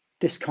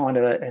this kind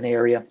of an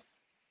area,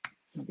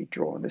 let me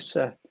draw this.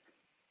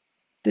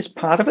 This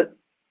part of it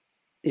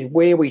is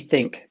where we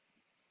think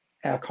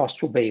our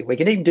cost will be. We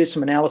can even do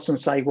some analysis and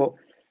say, well,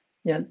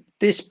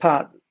 this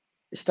part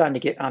is starting to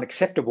get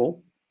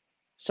unacceptable,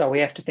 so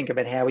we have to think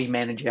about how we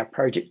manage our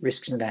project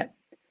risks and that.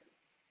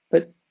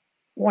 But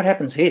what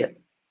happens here?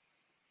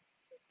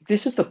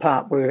 This is the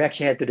part where we've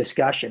actually had the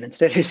discussion.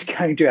 Instead of just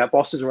going to our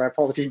bosses or our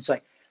politicians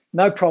saying,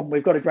 no problem,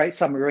 we've got a great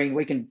submarine,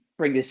 we can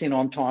bring this in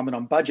on time and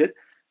on budget,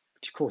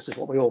 which of course is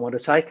what we all want to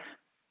say.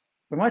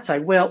 We might say,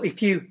 well,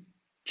 if you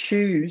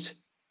choose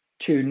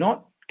to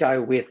not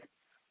go with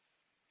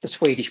the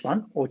Swedish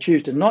one or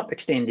choose to not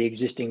extend the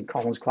existing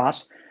Collins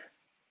class,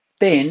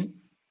 then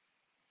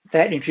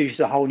that introduces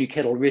a whole new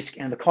kettle of risk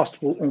and the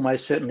cost will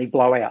almost certainly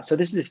blow out. So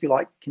this is, if you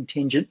like,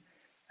 contingent,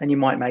 and you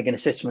might make an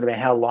assessment about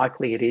how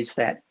likely it is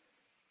that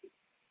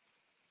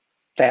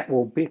that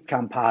will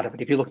become part of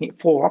it. If you're looking at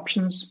 4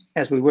 options,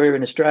 as we were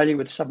in Australia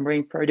with the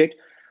submarine project,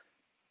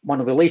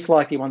 one of the least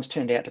likely ones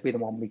turned out to be the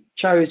one we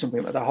chose, and we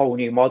went with a whole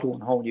new model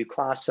and a whole new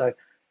class. So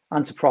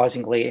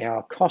unsurprisingly,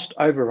 our cost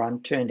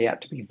overrun turned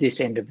out to be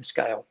this end of the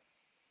scale.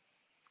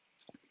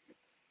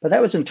 But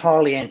that was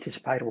entirely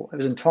anticipatable. It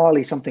was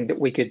entirely something that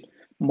we could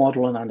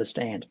model and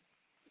understand.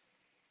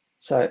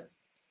 So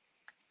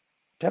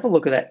to have a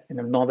look at that in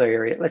another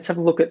area, let's have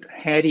a look at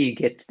how do you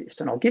get to this.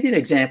 And I'll give you an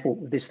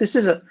example of this. This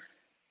is a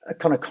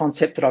kind of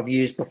concept that I've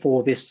used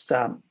before, this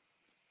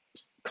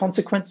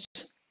consequence,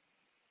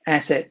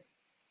 asset,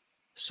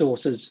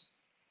 sources,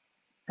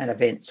 and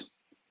events.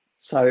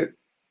 So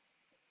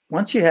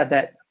once you have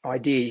that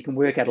idea, you can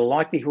work out a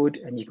likelihood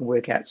and you can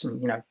work out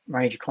some,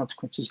 range of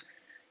consequences.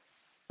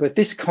 But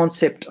this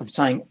concept of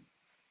saying,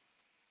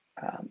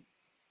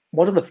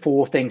 what are the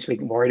 4 things we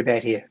can worry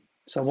about here?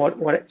 So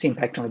what its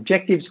impact on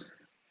objectives?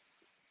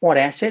 What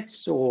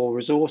assets or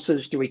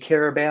resources do we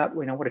care about?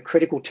 What are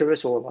critical to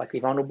us or likely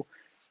vulnerable?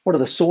 What are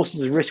the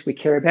sources of risk we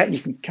care about? And you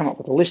can come up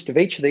with a list of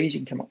each of these. You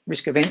can come up with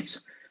risk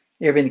events,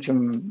 everything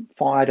from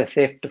fire to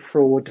theft to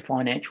fraud to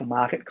financial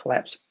market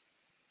collapse.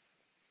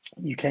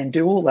 You can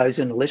do all those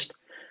in a list.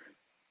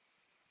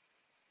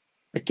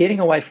 But getting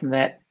away from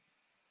that,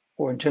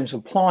 or in terms of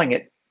applying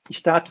it, you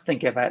start to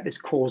think about this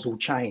causal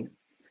chain.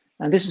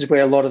 And this is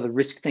where a lot of the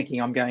risk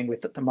thinking I'm going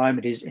with at the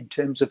moment is in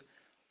terms of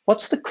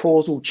what's the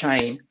causal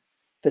chain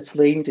that's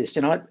leading to this.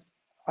 And I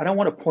don't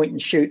want to point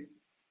and shoot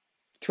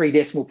 3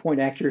 decimal point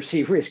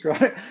accuracy risk,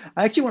 right?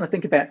 I actually want to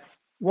think about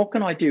what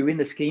can I do in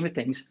the scheme of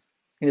things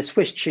in a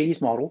Swiss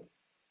cheese model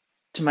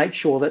to make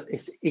sure that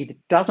it either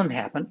doesn't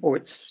happen or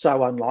it's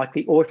so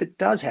unlikely, or if it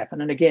does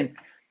happen. And again,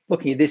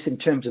 looking at this in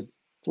terms of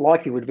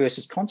likelihood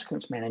versus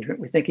consequence management,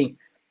 we're think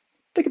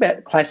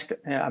about classic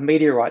a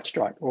meteorite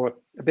strike or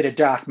a bit of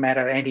dark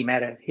matter,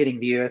 antimatter hitting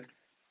the Earth,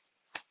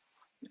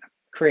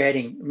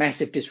 creating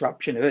massive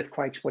disruption,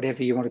 earthquakes,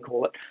 whatever you want to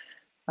call it.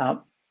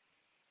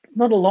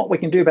 Not a lot we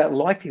can do about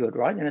likelihood,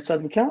 right? And so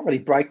we can't really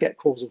break that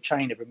causal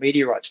chain of a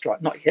meteorite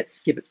strike. Not yet.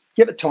 Give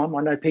it time.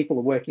 I know people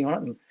are working on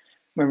it, and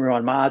when we're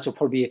on Mars, there'll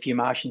probably be a few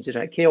Martians who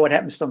don't care what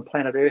happens on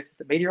planet Earth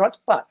with the meteorites.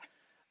 But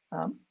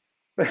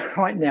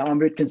right now, I'm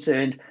a bit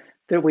concerned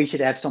that we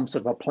should have some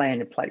sort of a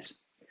plan in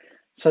place.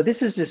 So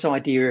this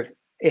idea of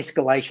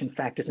escalation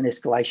factors and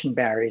escalation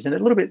barriers, and a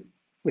little bit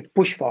with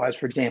bushfires,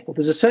 for example.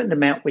 There's a certain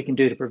amount we can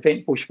do to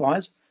prevent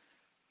bushfires.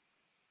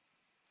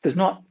 There's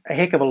not a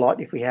heck of a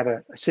lot if we have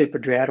a super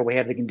drought or we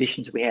have the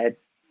conditions we had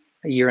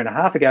a year and a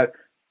half ago,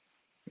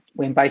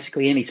 when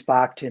basically any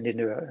spark turned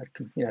into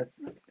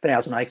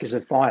 1,000 acres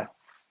of fire.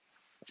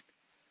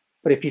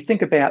 But if you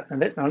think about,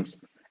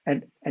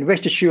 and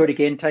rest assured,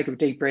 again, take a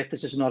deep breath.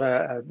 This is not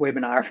a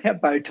webinar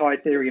about bow tie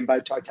theory and bow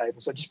tie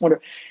tables. I just want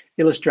to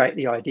illustrate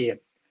the idea,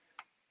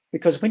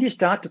 because when you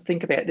start to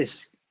think about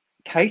this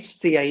case,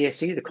 CASE,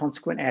 the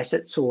consequent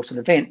asset, source, and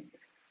event,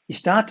 you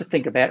start to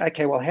think about,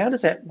 okay, well, how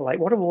does that relate?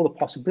 What are all the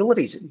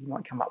possibilities that you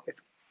might come up with?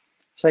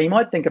 So you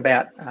might think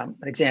about an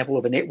example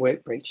of a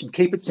network breach, and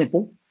keep it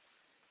simple.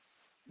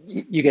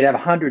 You could have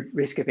 100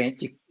 risk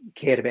events you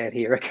cared about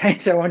here, okay?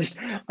 So I'm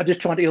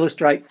just trying to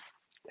illustrate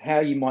how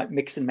you might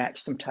mix and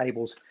match some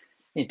tables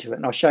into it.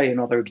 And I'll show you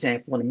another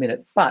example in a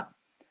minute. But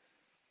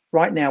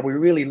right now, we're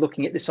really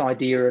looking at this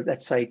idea of,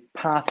 let's say,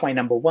 pathway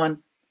number one,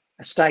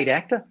 a state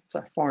actor,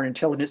 so foreign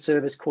intelligence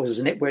service causes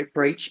a network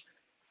breach,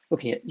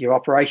 looking at your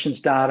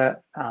operations data,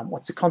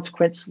 what's the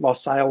consequence,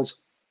 lost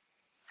sales,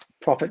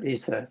 profit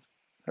is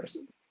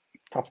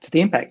profit to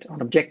the impact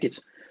on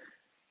objectives.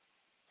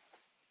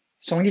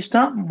 So when you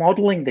start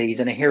modeling these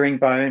in a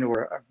herringbone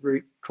or a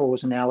root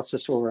cause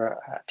analysis or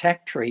a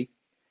attack tree,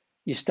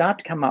 you start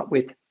to come up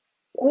with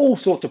all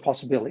sorts of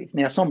possibilities.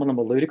 Now, some of them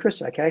are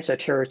ludicrous, okay? So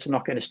terrorists are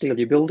not going to steal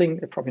your building.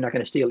 They're probably not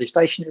going to steal your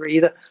stationery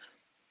either.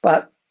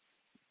 But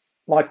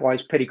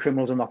likewise, petty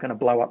criminals are not going to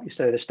blow up your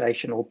service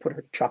station or put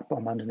a truck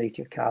bomb underneath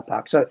your car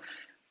park. So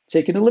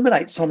you can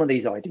eliminate some of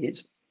these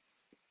ideas.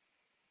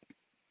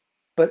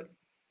 But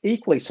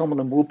equally, some of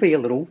them will be a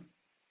little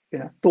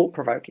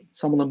thought-provoking.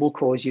 Some of them will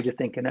cause you to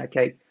think,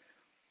 okay,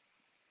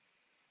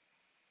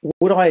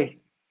 would I...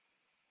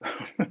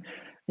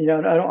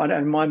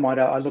 in my mind,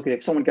 I look at it.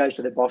 If someone goes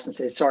to their boss and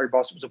says, sorry,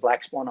 boss, it was a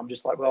black swan. I'm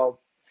just like,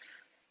 well,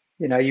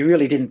 you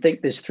really didn't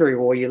think this through,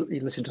 or you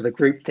listen to the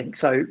group think.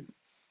 So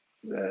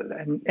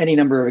and any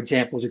number of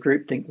examples of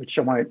groupthink, which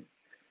I won't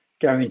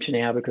go into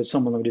now because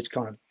some of them are just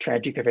kind of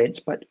tragic events,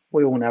 but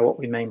we all know what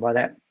we mean by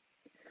that.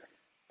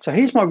 So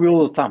here's my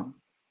rule of thumb.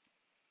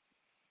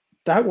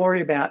 Don't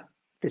worry about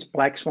this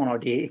black swan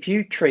idea. If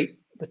you treat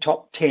the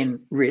top 10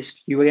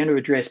 risks, you are going to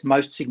address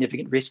most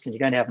significant risks, and you're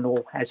going to have an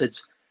all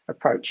hazards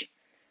approach.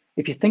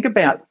 If you think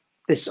about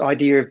this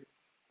idea of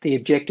the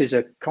objectives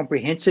are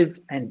comprehensive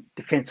and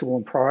defensible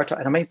and prioritized,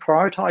 and I mean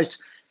prioritized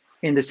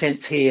in the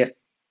sense here,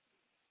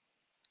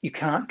 you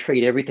can't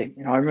treat everything.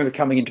 I remember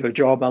coming into a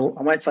job, I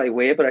won't say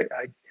where, but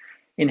I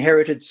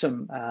inherited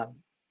some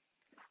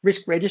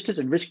risk registers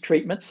and risk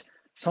treatments,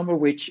 some of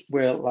which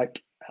were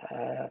like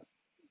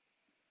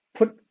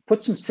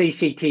put some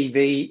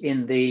CCTV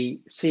in the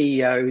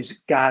CEO's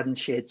garden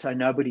shed so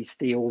nobody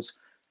steals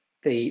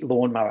the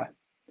lawnmower.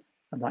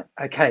 I'm like,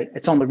 okay,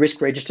 it's on the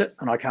risk register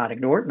and I can't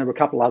ignore it. And there were a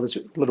couple others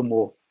a little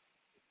more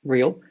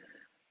real.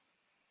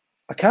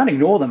 I can't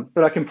ignore them,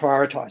 but I can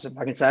prioritize them.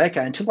 I can say,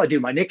 okay, until I do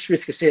my next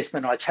risk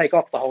assessment, I take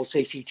off the whole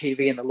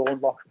CCTV and the lawn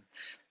lock,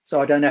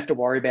 so I don't have to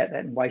worry about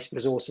that and waste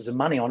resources and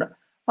money on it.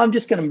 I'm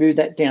just going to move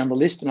that down the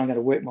list and I'm going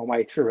to work my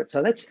way through it.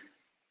 So that's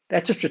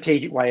a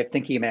strategic way of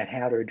thinking about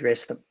how to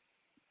address them.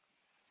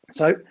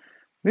 So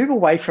move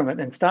away from it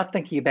and start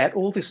thinking about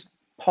all this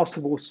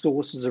possible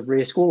sources of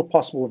risk, all the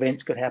possible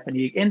events could happen.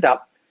 You end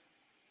up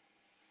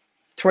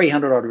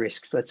 300 odd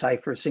risks, let's say,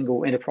 for a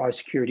single enterprise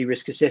security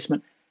risk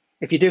assessment.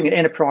 If you're doing an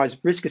enterprise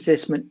risk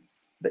assessment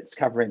that's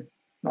covering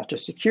not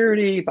just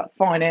security, but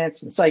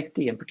finance and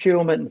safety and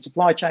procurement and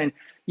supply chain,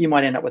 you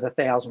might end up with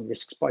 1,000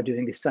 risks by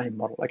doing this same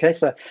model. Okay,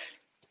 so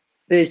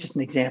there's just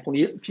an example.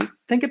 If you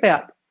think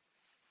about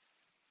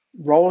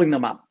rolling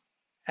them up,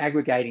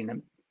 aggregating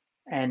them,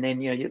 and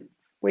then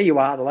where you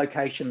are, the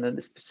location and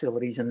the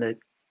facilities and the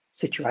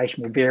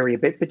situation will vary a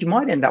bit, but you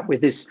might end up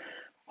with this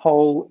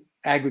whole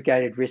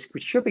aggregated risk,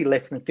 which should be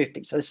less than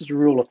 50. So this is a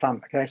rule of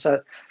thumb. Okay,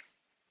 so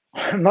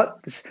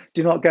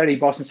do not go to your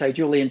boss and say,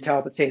 Julian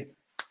Talbot said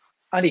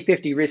only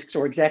 50 risks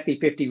or exactly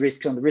 50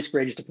 risks on the risk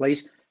register,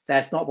 please.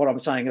 That's not what I'm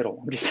saying at all.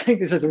 I'm just saying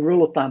this is a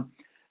rule of thumb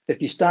that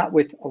if you start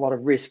with a lot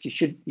of risk,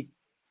 you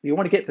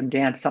want to get them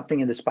down to something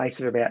in the space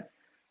of about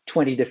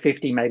 20 to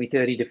 50, maybe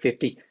 30 to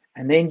 50,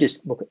 and then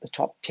just look at the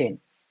top 10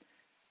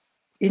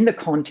 in the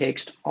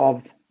context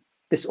of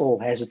this all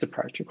hazards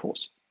approach, of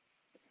course.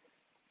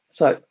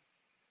 So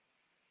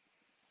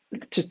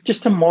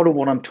just to model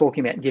what I'm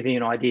talking about and give you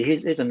an idea,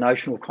 here's a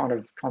notional kind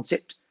of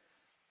concept.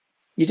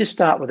 You just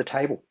start with a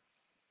table.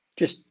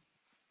 Just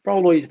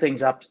roll all these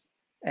things up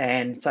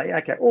and say,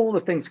 okay, all the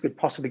things could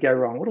possibly go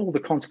wrong. What are all the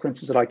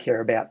consequences that I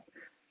care about?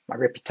 My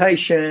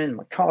reputation,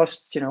 my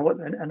costs,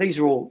 and these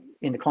are all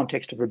in the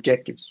context of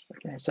objectives.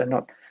 Okay, so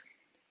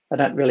they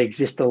don't really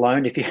exist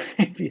alone.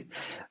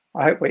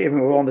 I hope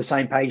we're all on the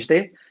same page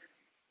there.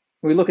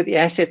 We look at the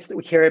assets that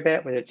we care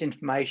about, whether it's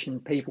information,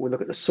 people. We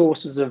look at the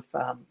sources of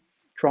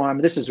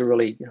crime. This is a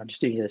really,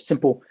 just a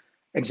simple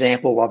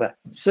example of a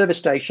service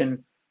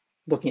station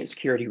looking at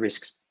security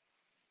risks.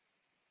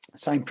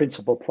 Same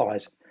principle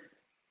applies.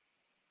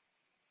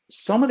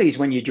 Some of these,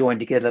 when you join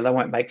together, they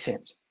won't make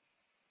sense.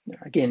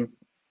 Again,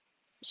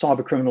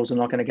 cyber criminals are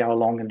not going to go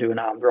along and do an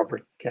armed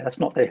robbery. Okay, that's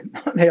not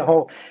their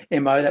whole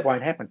MO. That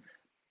won't happen.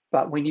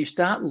 But when you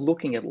start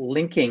looking at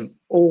linking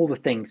all the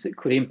things that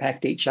could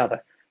impact each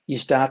other, you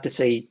start to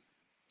see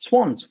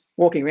swans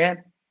walking around.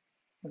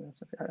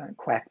 I don't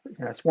quack,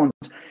 but, swans,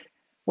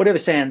 whatever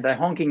sound, the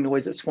honking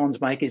noise that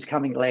swans make is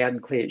coming loud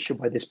and clear. It should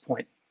by this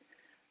point.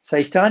 So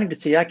you're starting to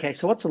see, okay,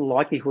 so what's the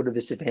likelihood of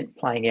this event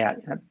playing out?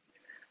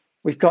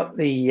 We've got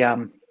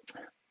the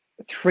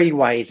 3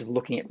 ways of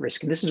looking at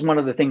risk, and this is one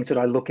of the things that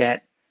I look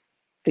at.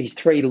 These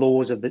 3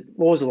 laws of the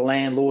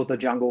land, law of the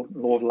jungle,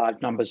 law of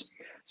large numbers.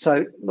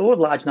 So law of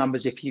large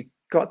numbers, if you've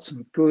got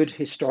some good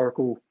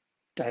historical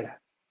data.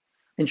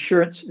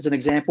 Insurance is an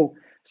example.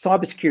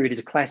 Cybersecurity is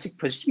a classic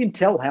because you can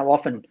tell how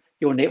often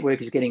your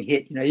network is getting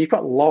hit. You've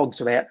got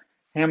logs about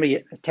how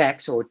many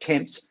attacks or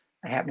attempts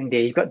are happening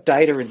there. You've got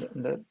data in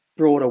the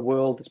broader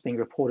world that's being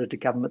reported to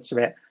governments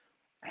about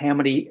how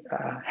many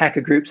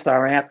hacker groups there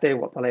are out there,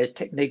 what the latest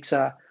techniques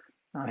are,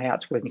 how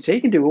it's working. So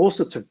you can do all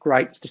sorts of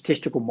great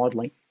statistical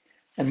modeling.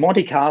 And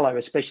Monte Carlo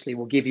especially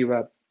will give you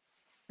and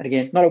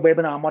again, not a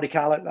webinar on Monte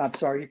Carlo. I'm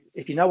sorry,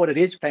 if you know what it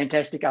is,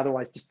 fantastic.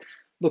 Otherwise, just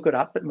look it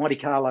up. But Monte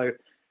Carlo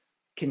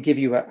can give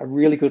you a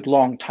really good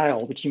long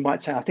tail, which you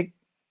might say, I think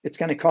it's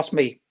going to cost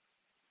me,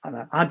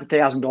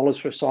 $100,000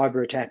 for a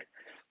cyber attack.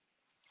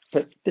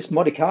 But this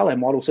Monte Carlo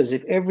model says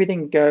if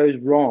everything goes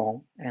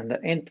wrong and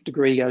the nth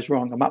degree goes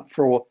wrong, I'm up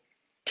for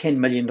 $10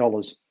 million.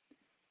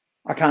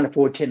 I can't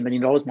afford $10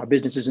 million. My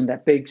business isn't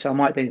that big. So I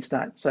might then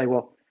start to say,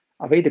 well,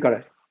 I've either got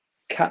to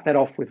cut that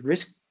off with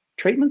risk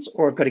treatments,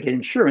 or I've got to get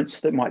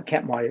insurance that might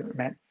cap my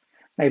amount.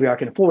 Maybe I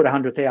can afford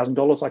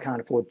 $100,000. I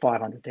can't afford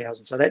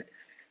 $500,000. So that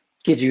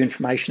gives you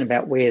information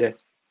about where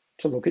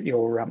to look at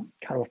your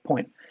cutoff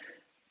point.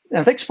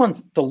 Now, the next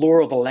one's the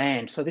law of the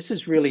land. So this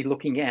is really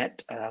looking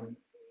at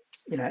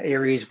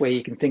areas where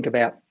you can think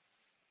about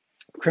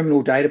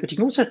criminal data, but you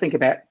can also think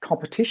about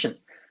competition.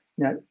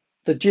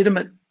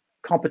 Legitimate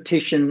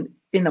competition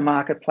in the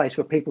marketplace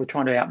where people are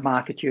trying to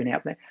outmarket you and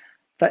out there.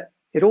 That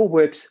it all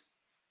works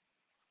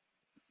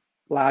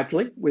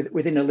largely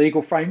within a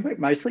legal framework,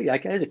 mostly.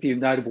 Okay, there's a few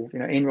notable,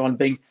 Enron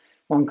being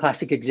one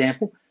classic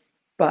example,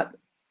 but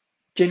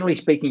generally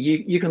speaking,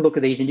 you can look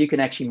at these and you can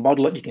actually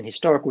model it. You can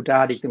historical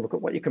data, you can look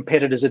at what your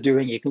competitors are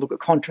doing, you can look at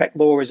contract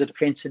law as a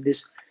defense in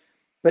this.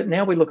 But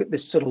now we look at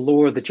this sort of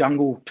law of the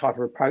jungle type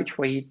of approach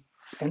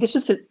and this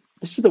is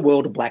the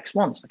world of black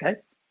swans, okay?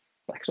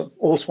 Black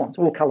swans,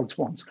 all coloured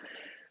swans.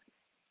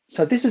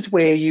 So this is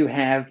where you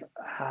have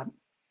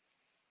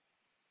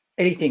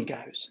anything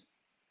goes.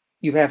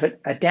 You have an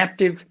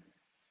adaptive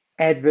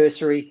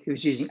adversary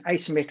who's using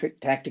asymmetric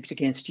tactics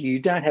against you. You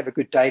don't have a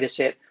good data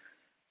set.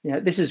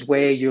 This is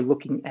where you're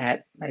looking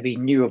at maybe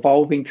new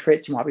evolving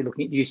threats. You might be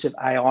looking at use of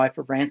AI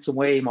for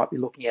ransomware. You might be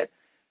looking at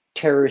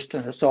terrorist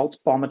and assaults,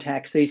 bomb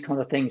attacks, these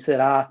kind of things that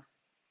are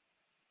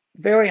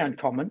very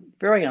uncommon,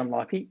 very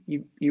unlikely.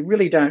 You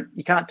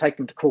can't take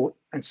them to court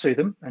and sue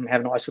them and have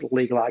a nice little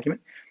legal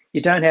argument.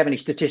 You don't have any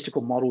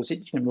statistical models that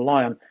you can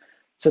rely on.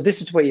 So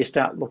this is where you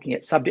start looking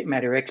at subject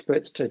matter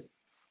experts to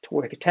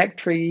work attack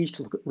trees,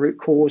 to look at root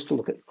cause, to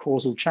look at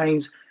causal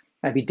chains,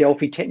 maybe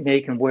Delphi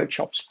technique and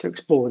workshops to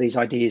explore these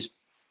ideas.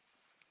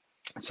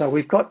 So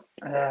we've got,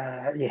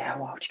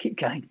 I'll just keep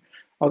going.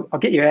 I'll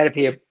get you out of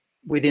here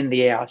within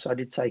the hour. So I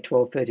did say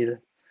 12:30 to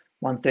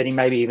 1:30,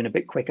 maybe even a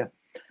bit quicker.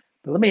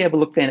 But let me have a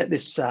look then at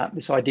this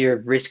idea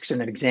of risks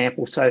and an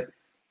example. So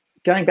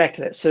going back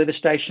to that service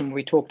station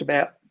we talked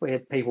about where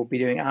people will be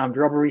doing armed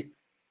robbery,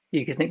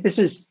 you can think this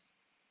is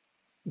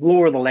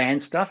law of the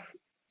land stuff.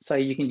 So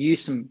you can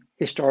use some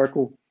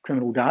historical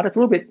criminal data. It's a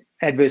little bit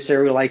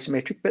adversarial,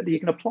 asymmetric, but you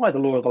can apply the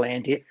law of the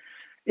land here.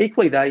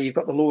 Equally, though, you've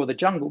got the law of the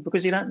jungle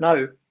because you don't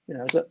know.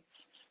 As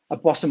a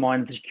boss of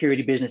mine in the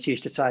security business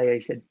used to say,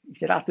 he said,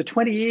 after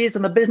 20 years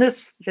in the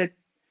business, he said,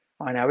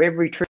 I know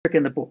every trick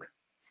in the book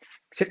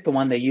except the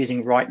one they're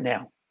using right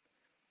now.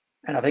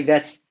 And I think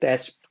that's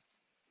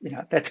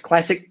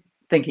classic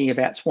thinking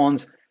about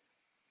swans.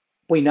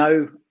 We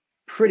know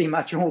pretty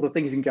much all the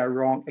things can go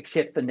wrong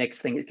except the next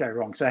thing that go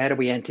wrong. So how do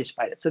we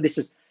anticipate it? So this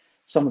is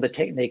some of the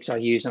techniques I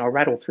use, and I'll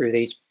rattle through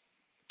these.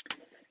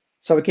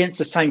 So again, it's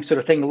the same sort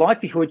of thing.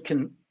 Likelihood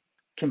can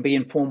be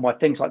informed by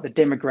things like the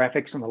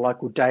demographics and the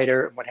local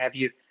data and what have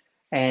you.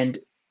 And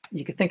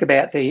you can think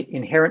about the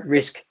inherent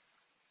risk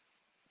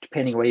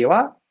depending where you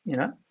are.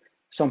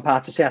 Some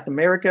parts of South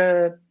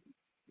America,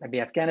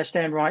 maybe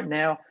Afghanistan right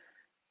now,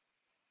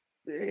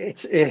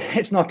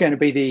 it's not going to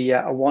be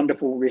a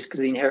wonderful risk, because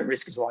the inherent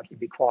risk is likely to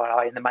be quite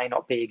high, and there may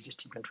not be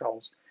existing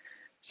controls.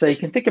 So you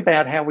can think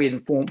about how we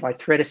inform by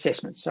threat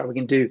assessments. So we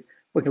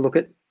can look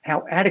at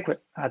how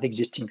adequate are the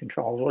existing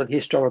controls, what are the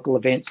historical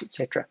events,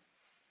 etc.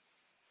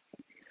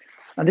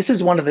 And this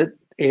is one of the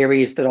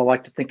areas that I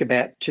like to think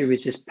about too,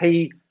 is this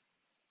P10,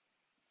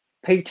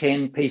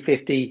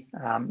 P50,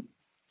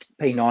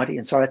 P90.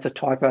 And so that's a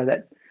typo,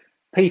 that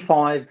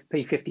P5,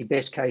 P50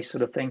 best case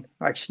sort of thing.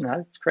 Actually,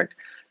 no, it's correct.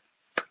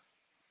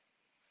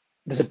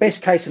 There's a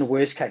best case and a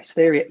worst case.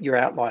 They're your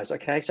outliers,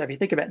 okay? So if you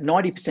think about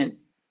 90%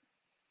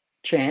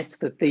 chance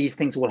that these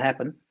things will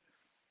happen,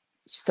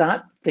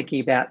 start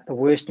thinking about the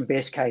worst and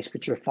best case,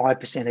 which are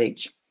 5%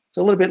 each. It's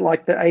a little bit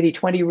like the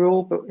 80-20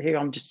 rule, but here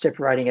I'm just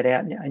separating it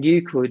out. And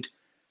you could,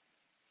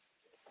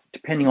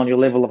 depending on your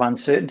level of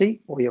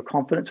uncertainty or your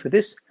confidence with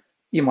this,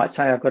 you might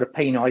say I've got a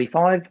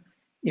P95.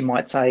 You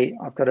might say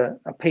I've got a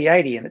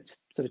P80, and it's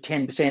sort of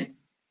 10%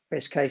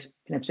 best case,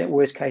 10%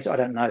 worst case. I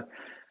don't know.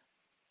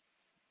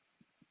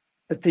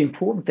 But the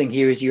important thing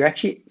here is you're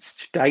actually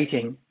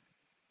stating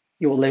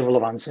your level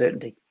of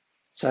uncertainty.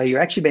 So you're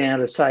actually being able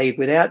to say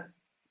without,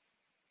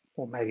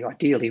 or maybe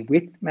ideally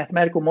with,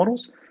 mathematical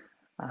models.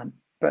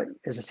 But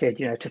as I said,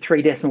 to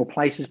 3 decimal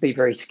places, be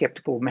very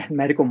skeptical of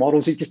mathematical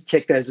models. You just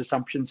check those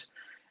assumptions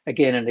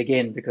again and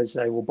again, because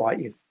they will bite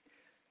you.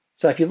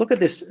 So if you look at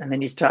this and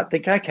then you start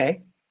thinking,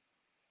 okay,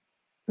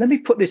 let me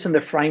put this in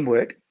the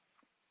framework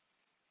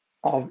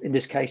of, in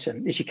this case,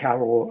 an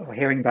Ishikawa or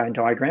herringbone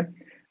diagram,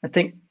 and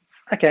think,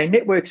 okay,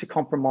 networks are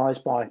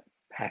compromised by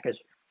hackers.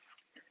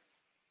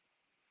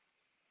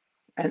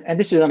 And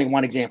this is only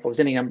one example.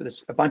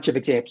 There's a bunch of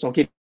examples. I'll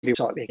give you a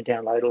site where you can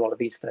download a lot of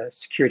these, the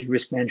Security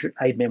Risk Management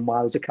Aid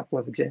Memoir. There's a couple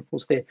of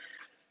examples there.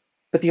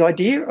 But the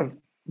idea of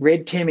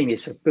red teaming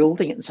this, of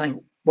building it and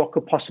saying what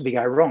could possibly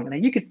go wrong. Now,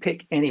 you could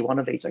pick any one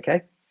of these,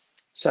 okay?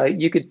 So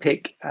you could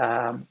pick,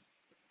 I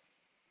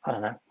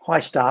don't know, high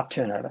staff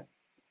turnover,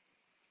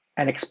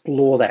 and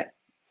explore that.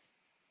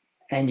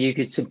 And you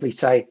could simply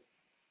say,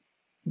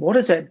 what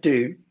does that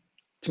do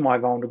to my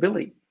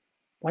vulnerability?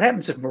 What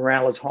happens if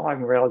morale is high,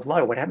 morale is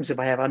low? What happens if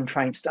I have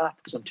untrained staff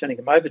because I'm turning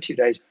them over 2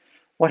 days?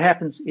 What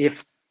happens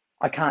if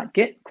I can't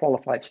get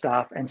qualified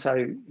staff, and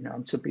so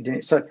I'm simply doing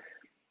it? So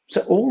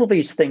all of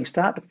these things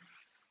start to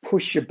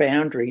push your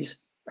boundaries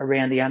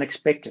around the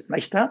unexpected. They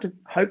start to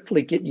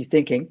hopefully get you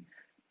thinking,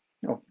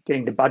 or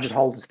getting the budget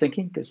holders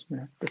thinking, because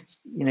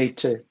you need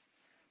to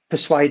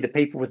persuade the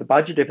people with the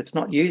budget. If it's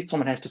not you,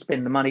 someone has to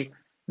spend the money,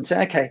 and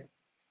say, okay,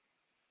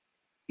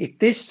 if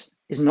this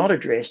is not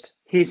addressed,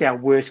 here's our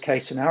worst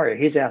case scenario.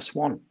 Here's our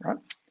swan, right?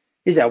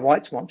 Here's our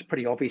white swan. It's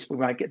pretty obvious we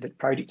won't get the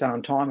project done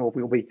on time, or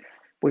we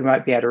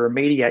won't be able to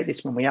remediate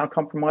this when we are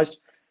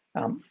compromised.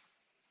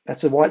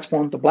 That's the white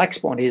swan. The black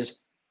swan is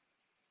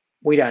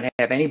we don't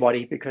have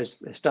anybody because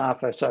the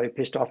staff are so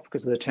pissed off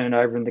because of the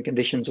turnover and the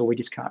conditions, or we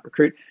just can't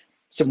recruit.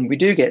 So when we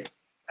do get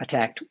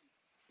attacked,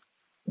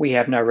 we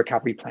have no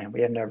recovery plan.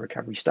 We have no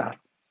recovery staff.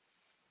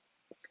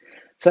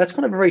 So that's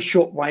kind of a very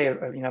short way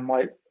of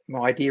my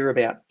idea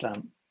about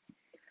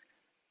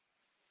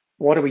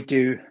what do we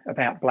do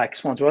about black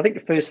swans. Well, I think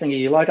the first thing is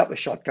you load up the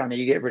shotgun and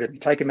you get rid of them. You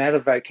take them out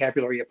of the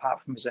vocabulary,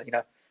 apart from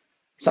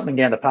something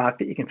down the park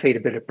that you can feed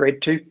a bit of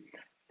bread to,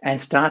 and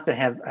start to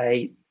have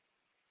a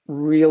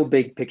real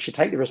big picture.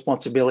 Take the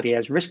responsibility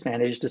as risk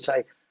managers to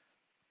say,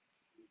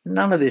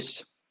 none of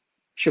this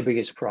should be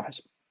a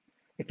surprise.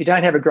 If you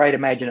don't have a great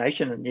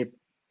imagination, and you're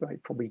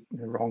probably in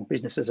the wrong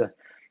business as a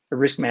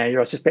risk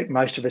manager, I suspect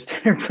most of us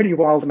have pretty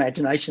wild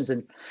imaginations,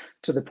 and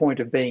to the point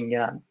of being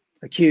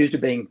accused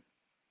of being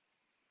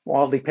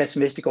wildly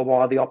pessimistic or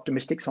wildly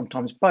optimistic,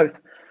 sometimes both.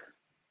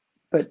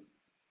 But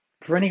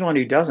for anyone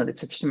who doesn't,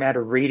 it's just a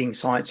matter of reading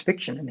science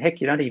fiction. And heck,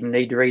 you don't even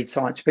need to read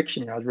science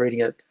fiction. I was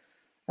reading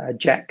a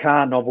Jack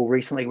Carr novel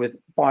recently with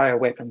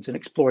bioweapons and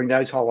exploring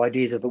those whole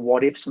ideas of the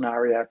what if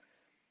scenario,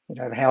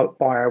 how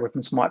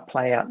bioweapons might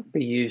play out and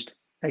be used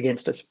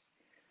against us.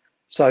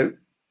 So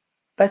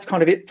that's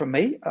kind of it from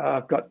me.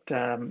 I've got,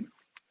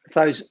 if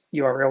those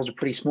URLs are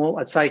pretty small,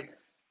 I'd say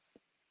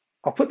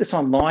I'll put this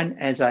online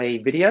as a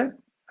video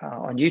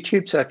on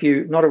YouTube. So if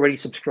you're not already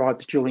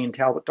subscribed to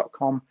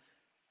juliantalbot.com,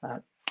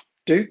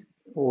 do,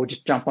 or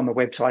just jump on the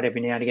website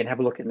every now and again, have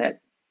a look at that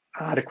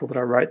article that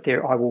I wrote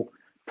there. I will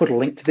put a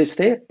link to this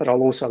there, but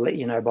I'll also let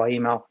you know by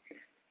email.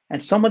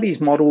 And some of these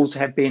models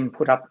have been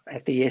put up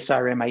at the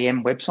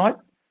SRMAM website.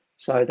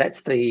 So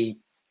that's the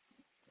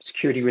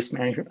Security Risk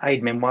Management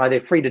Aid Memoir.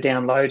 They're free to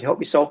download, help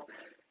yourself.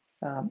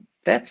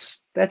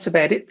 That's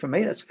about it for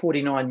me. That's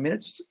 49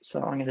 minutes.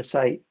 So I'm going to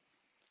say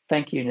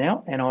thank you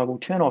now, and I will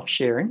turn off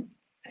sharing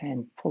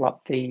and pull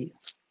up the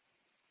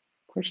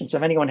questions. So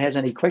if anyone has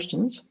any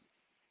questions,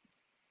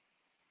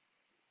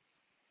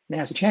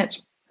 now's the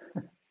chance.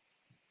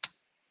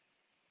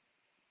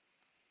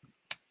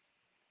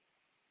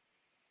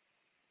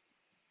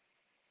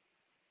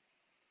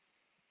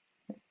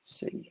 Let's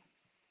see.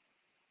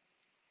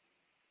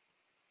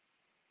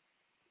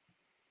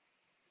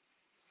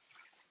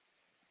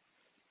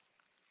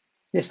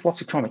 Yes,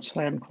 lots of comments,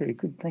 loud and clear.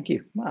 Good, thank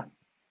you. Mark.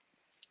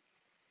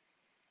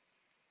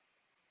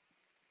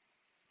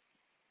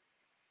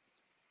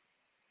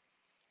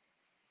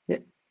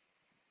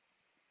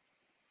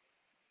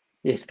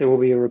 Yes, there will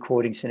be a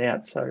recording sent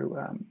out. So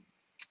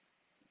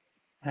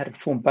how to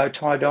perform bow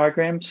tie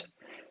diagrams.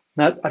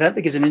 No, I don't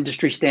think there's an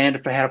industry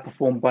standard for how to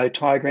perform bow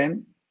tie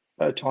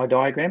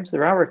diagrams.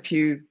 There are a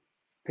few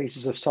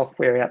pieces of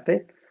software out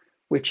there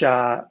which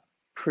are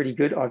pretty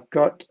good. I've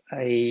got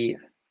a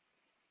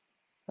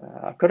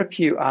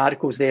few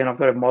articles there, and I've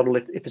got a model.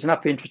 If there's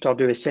enough interest, I'll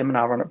do a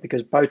seminar on it,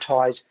 because bow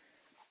ties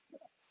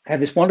have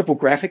this wonderful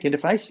graphic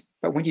interface,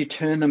 but when you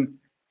turn them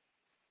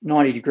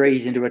 90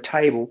 degrees into a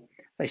table,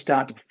 they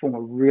start to perform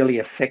a really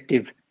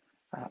effective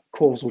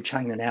causal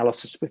chain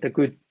analysis with a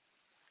good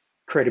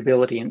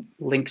credibility and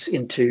links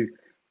into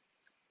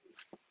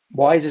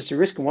why is this a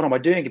risk and what am I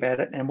doing about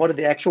it, and what are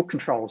the actual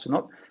controls, and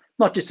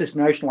not just this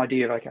notional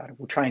idea of, okay,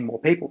 we'll train more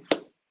people.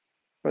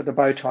 But the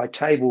bow tie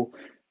table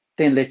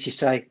then lets you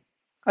say,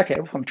 okay,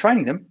 well, I'm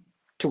training them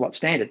to what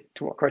standard,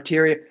 to what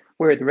criteria,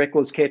 where are the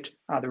records kept,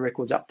 are the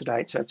records up to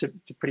date? So it's a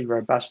pretty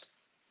robust.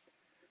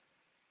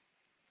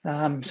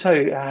 Mark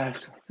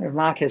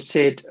has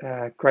said,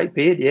 great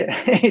beard. Yeah,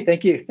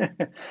 thank you.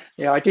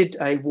 Yeah, I did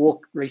a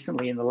walk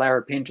recently in the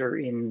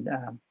Larapinta in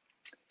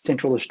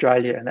Central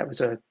Australia, and that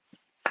was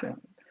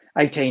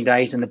 18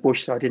 days in the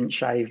bush, so I didn't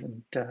shave,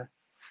 and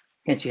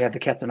hence you have the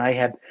Captain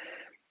Ahab.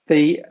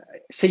 The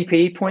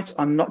CPE points,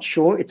 I'm not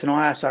sure. It's an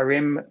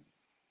ISRM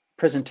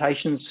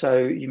presentation, so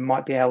you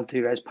might be able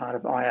to, as part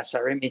of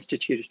ISRM,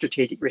 Institute of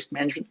Strategic Risk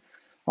Management.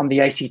 I'm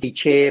the ACT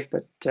chair,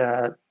 but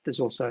there's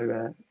also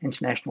an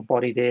international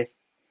body there.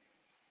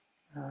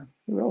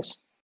 Who else?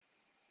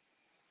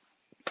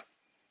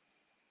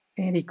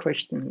 Any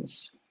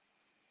questions?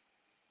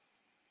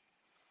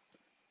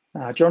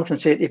 Jonathan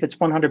said, if it's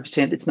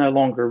 100%, it's no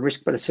longer a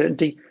risk, but a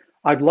certainty.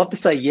 I'd love to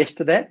say yes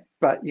to that,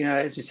 but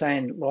as we say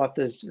in life,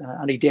 there's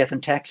only death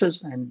and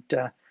taxes, and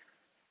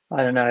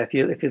I don't know, if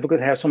you look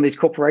at how some of these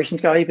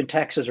corporations go, even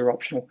taxes are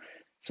optional.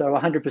 So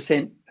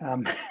 100%,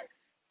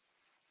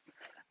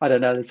 I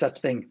don't know, there's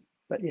such thing,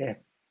 but yeah.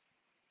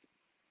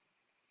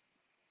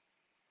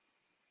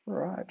 All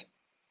right.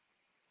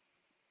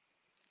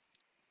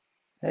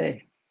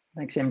 Hey,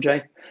 thanks,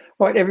 MJ.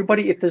 All right,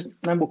 everybody, if there's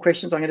no more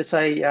questions, I'm going to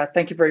say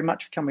thank you very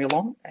much for coming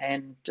along,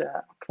 and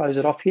I'll close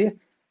it off here.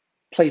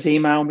 Please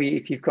email me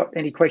if you've got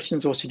any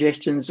questions or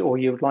suggestions, or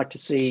you would like to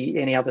see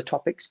any other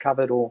topics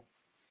covered or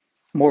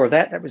more of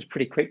that. That was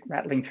pretty quick,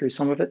 rattling through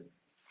some of it.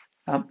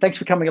 Thanks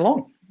for coming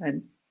along,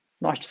 and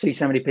nice to see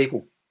so many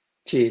people.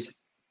 Cheers.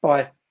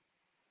 Bye.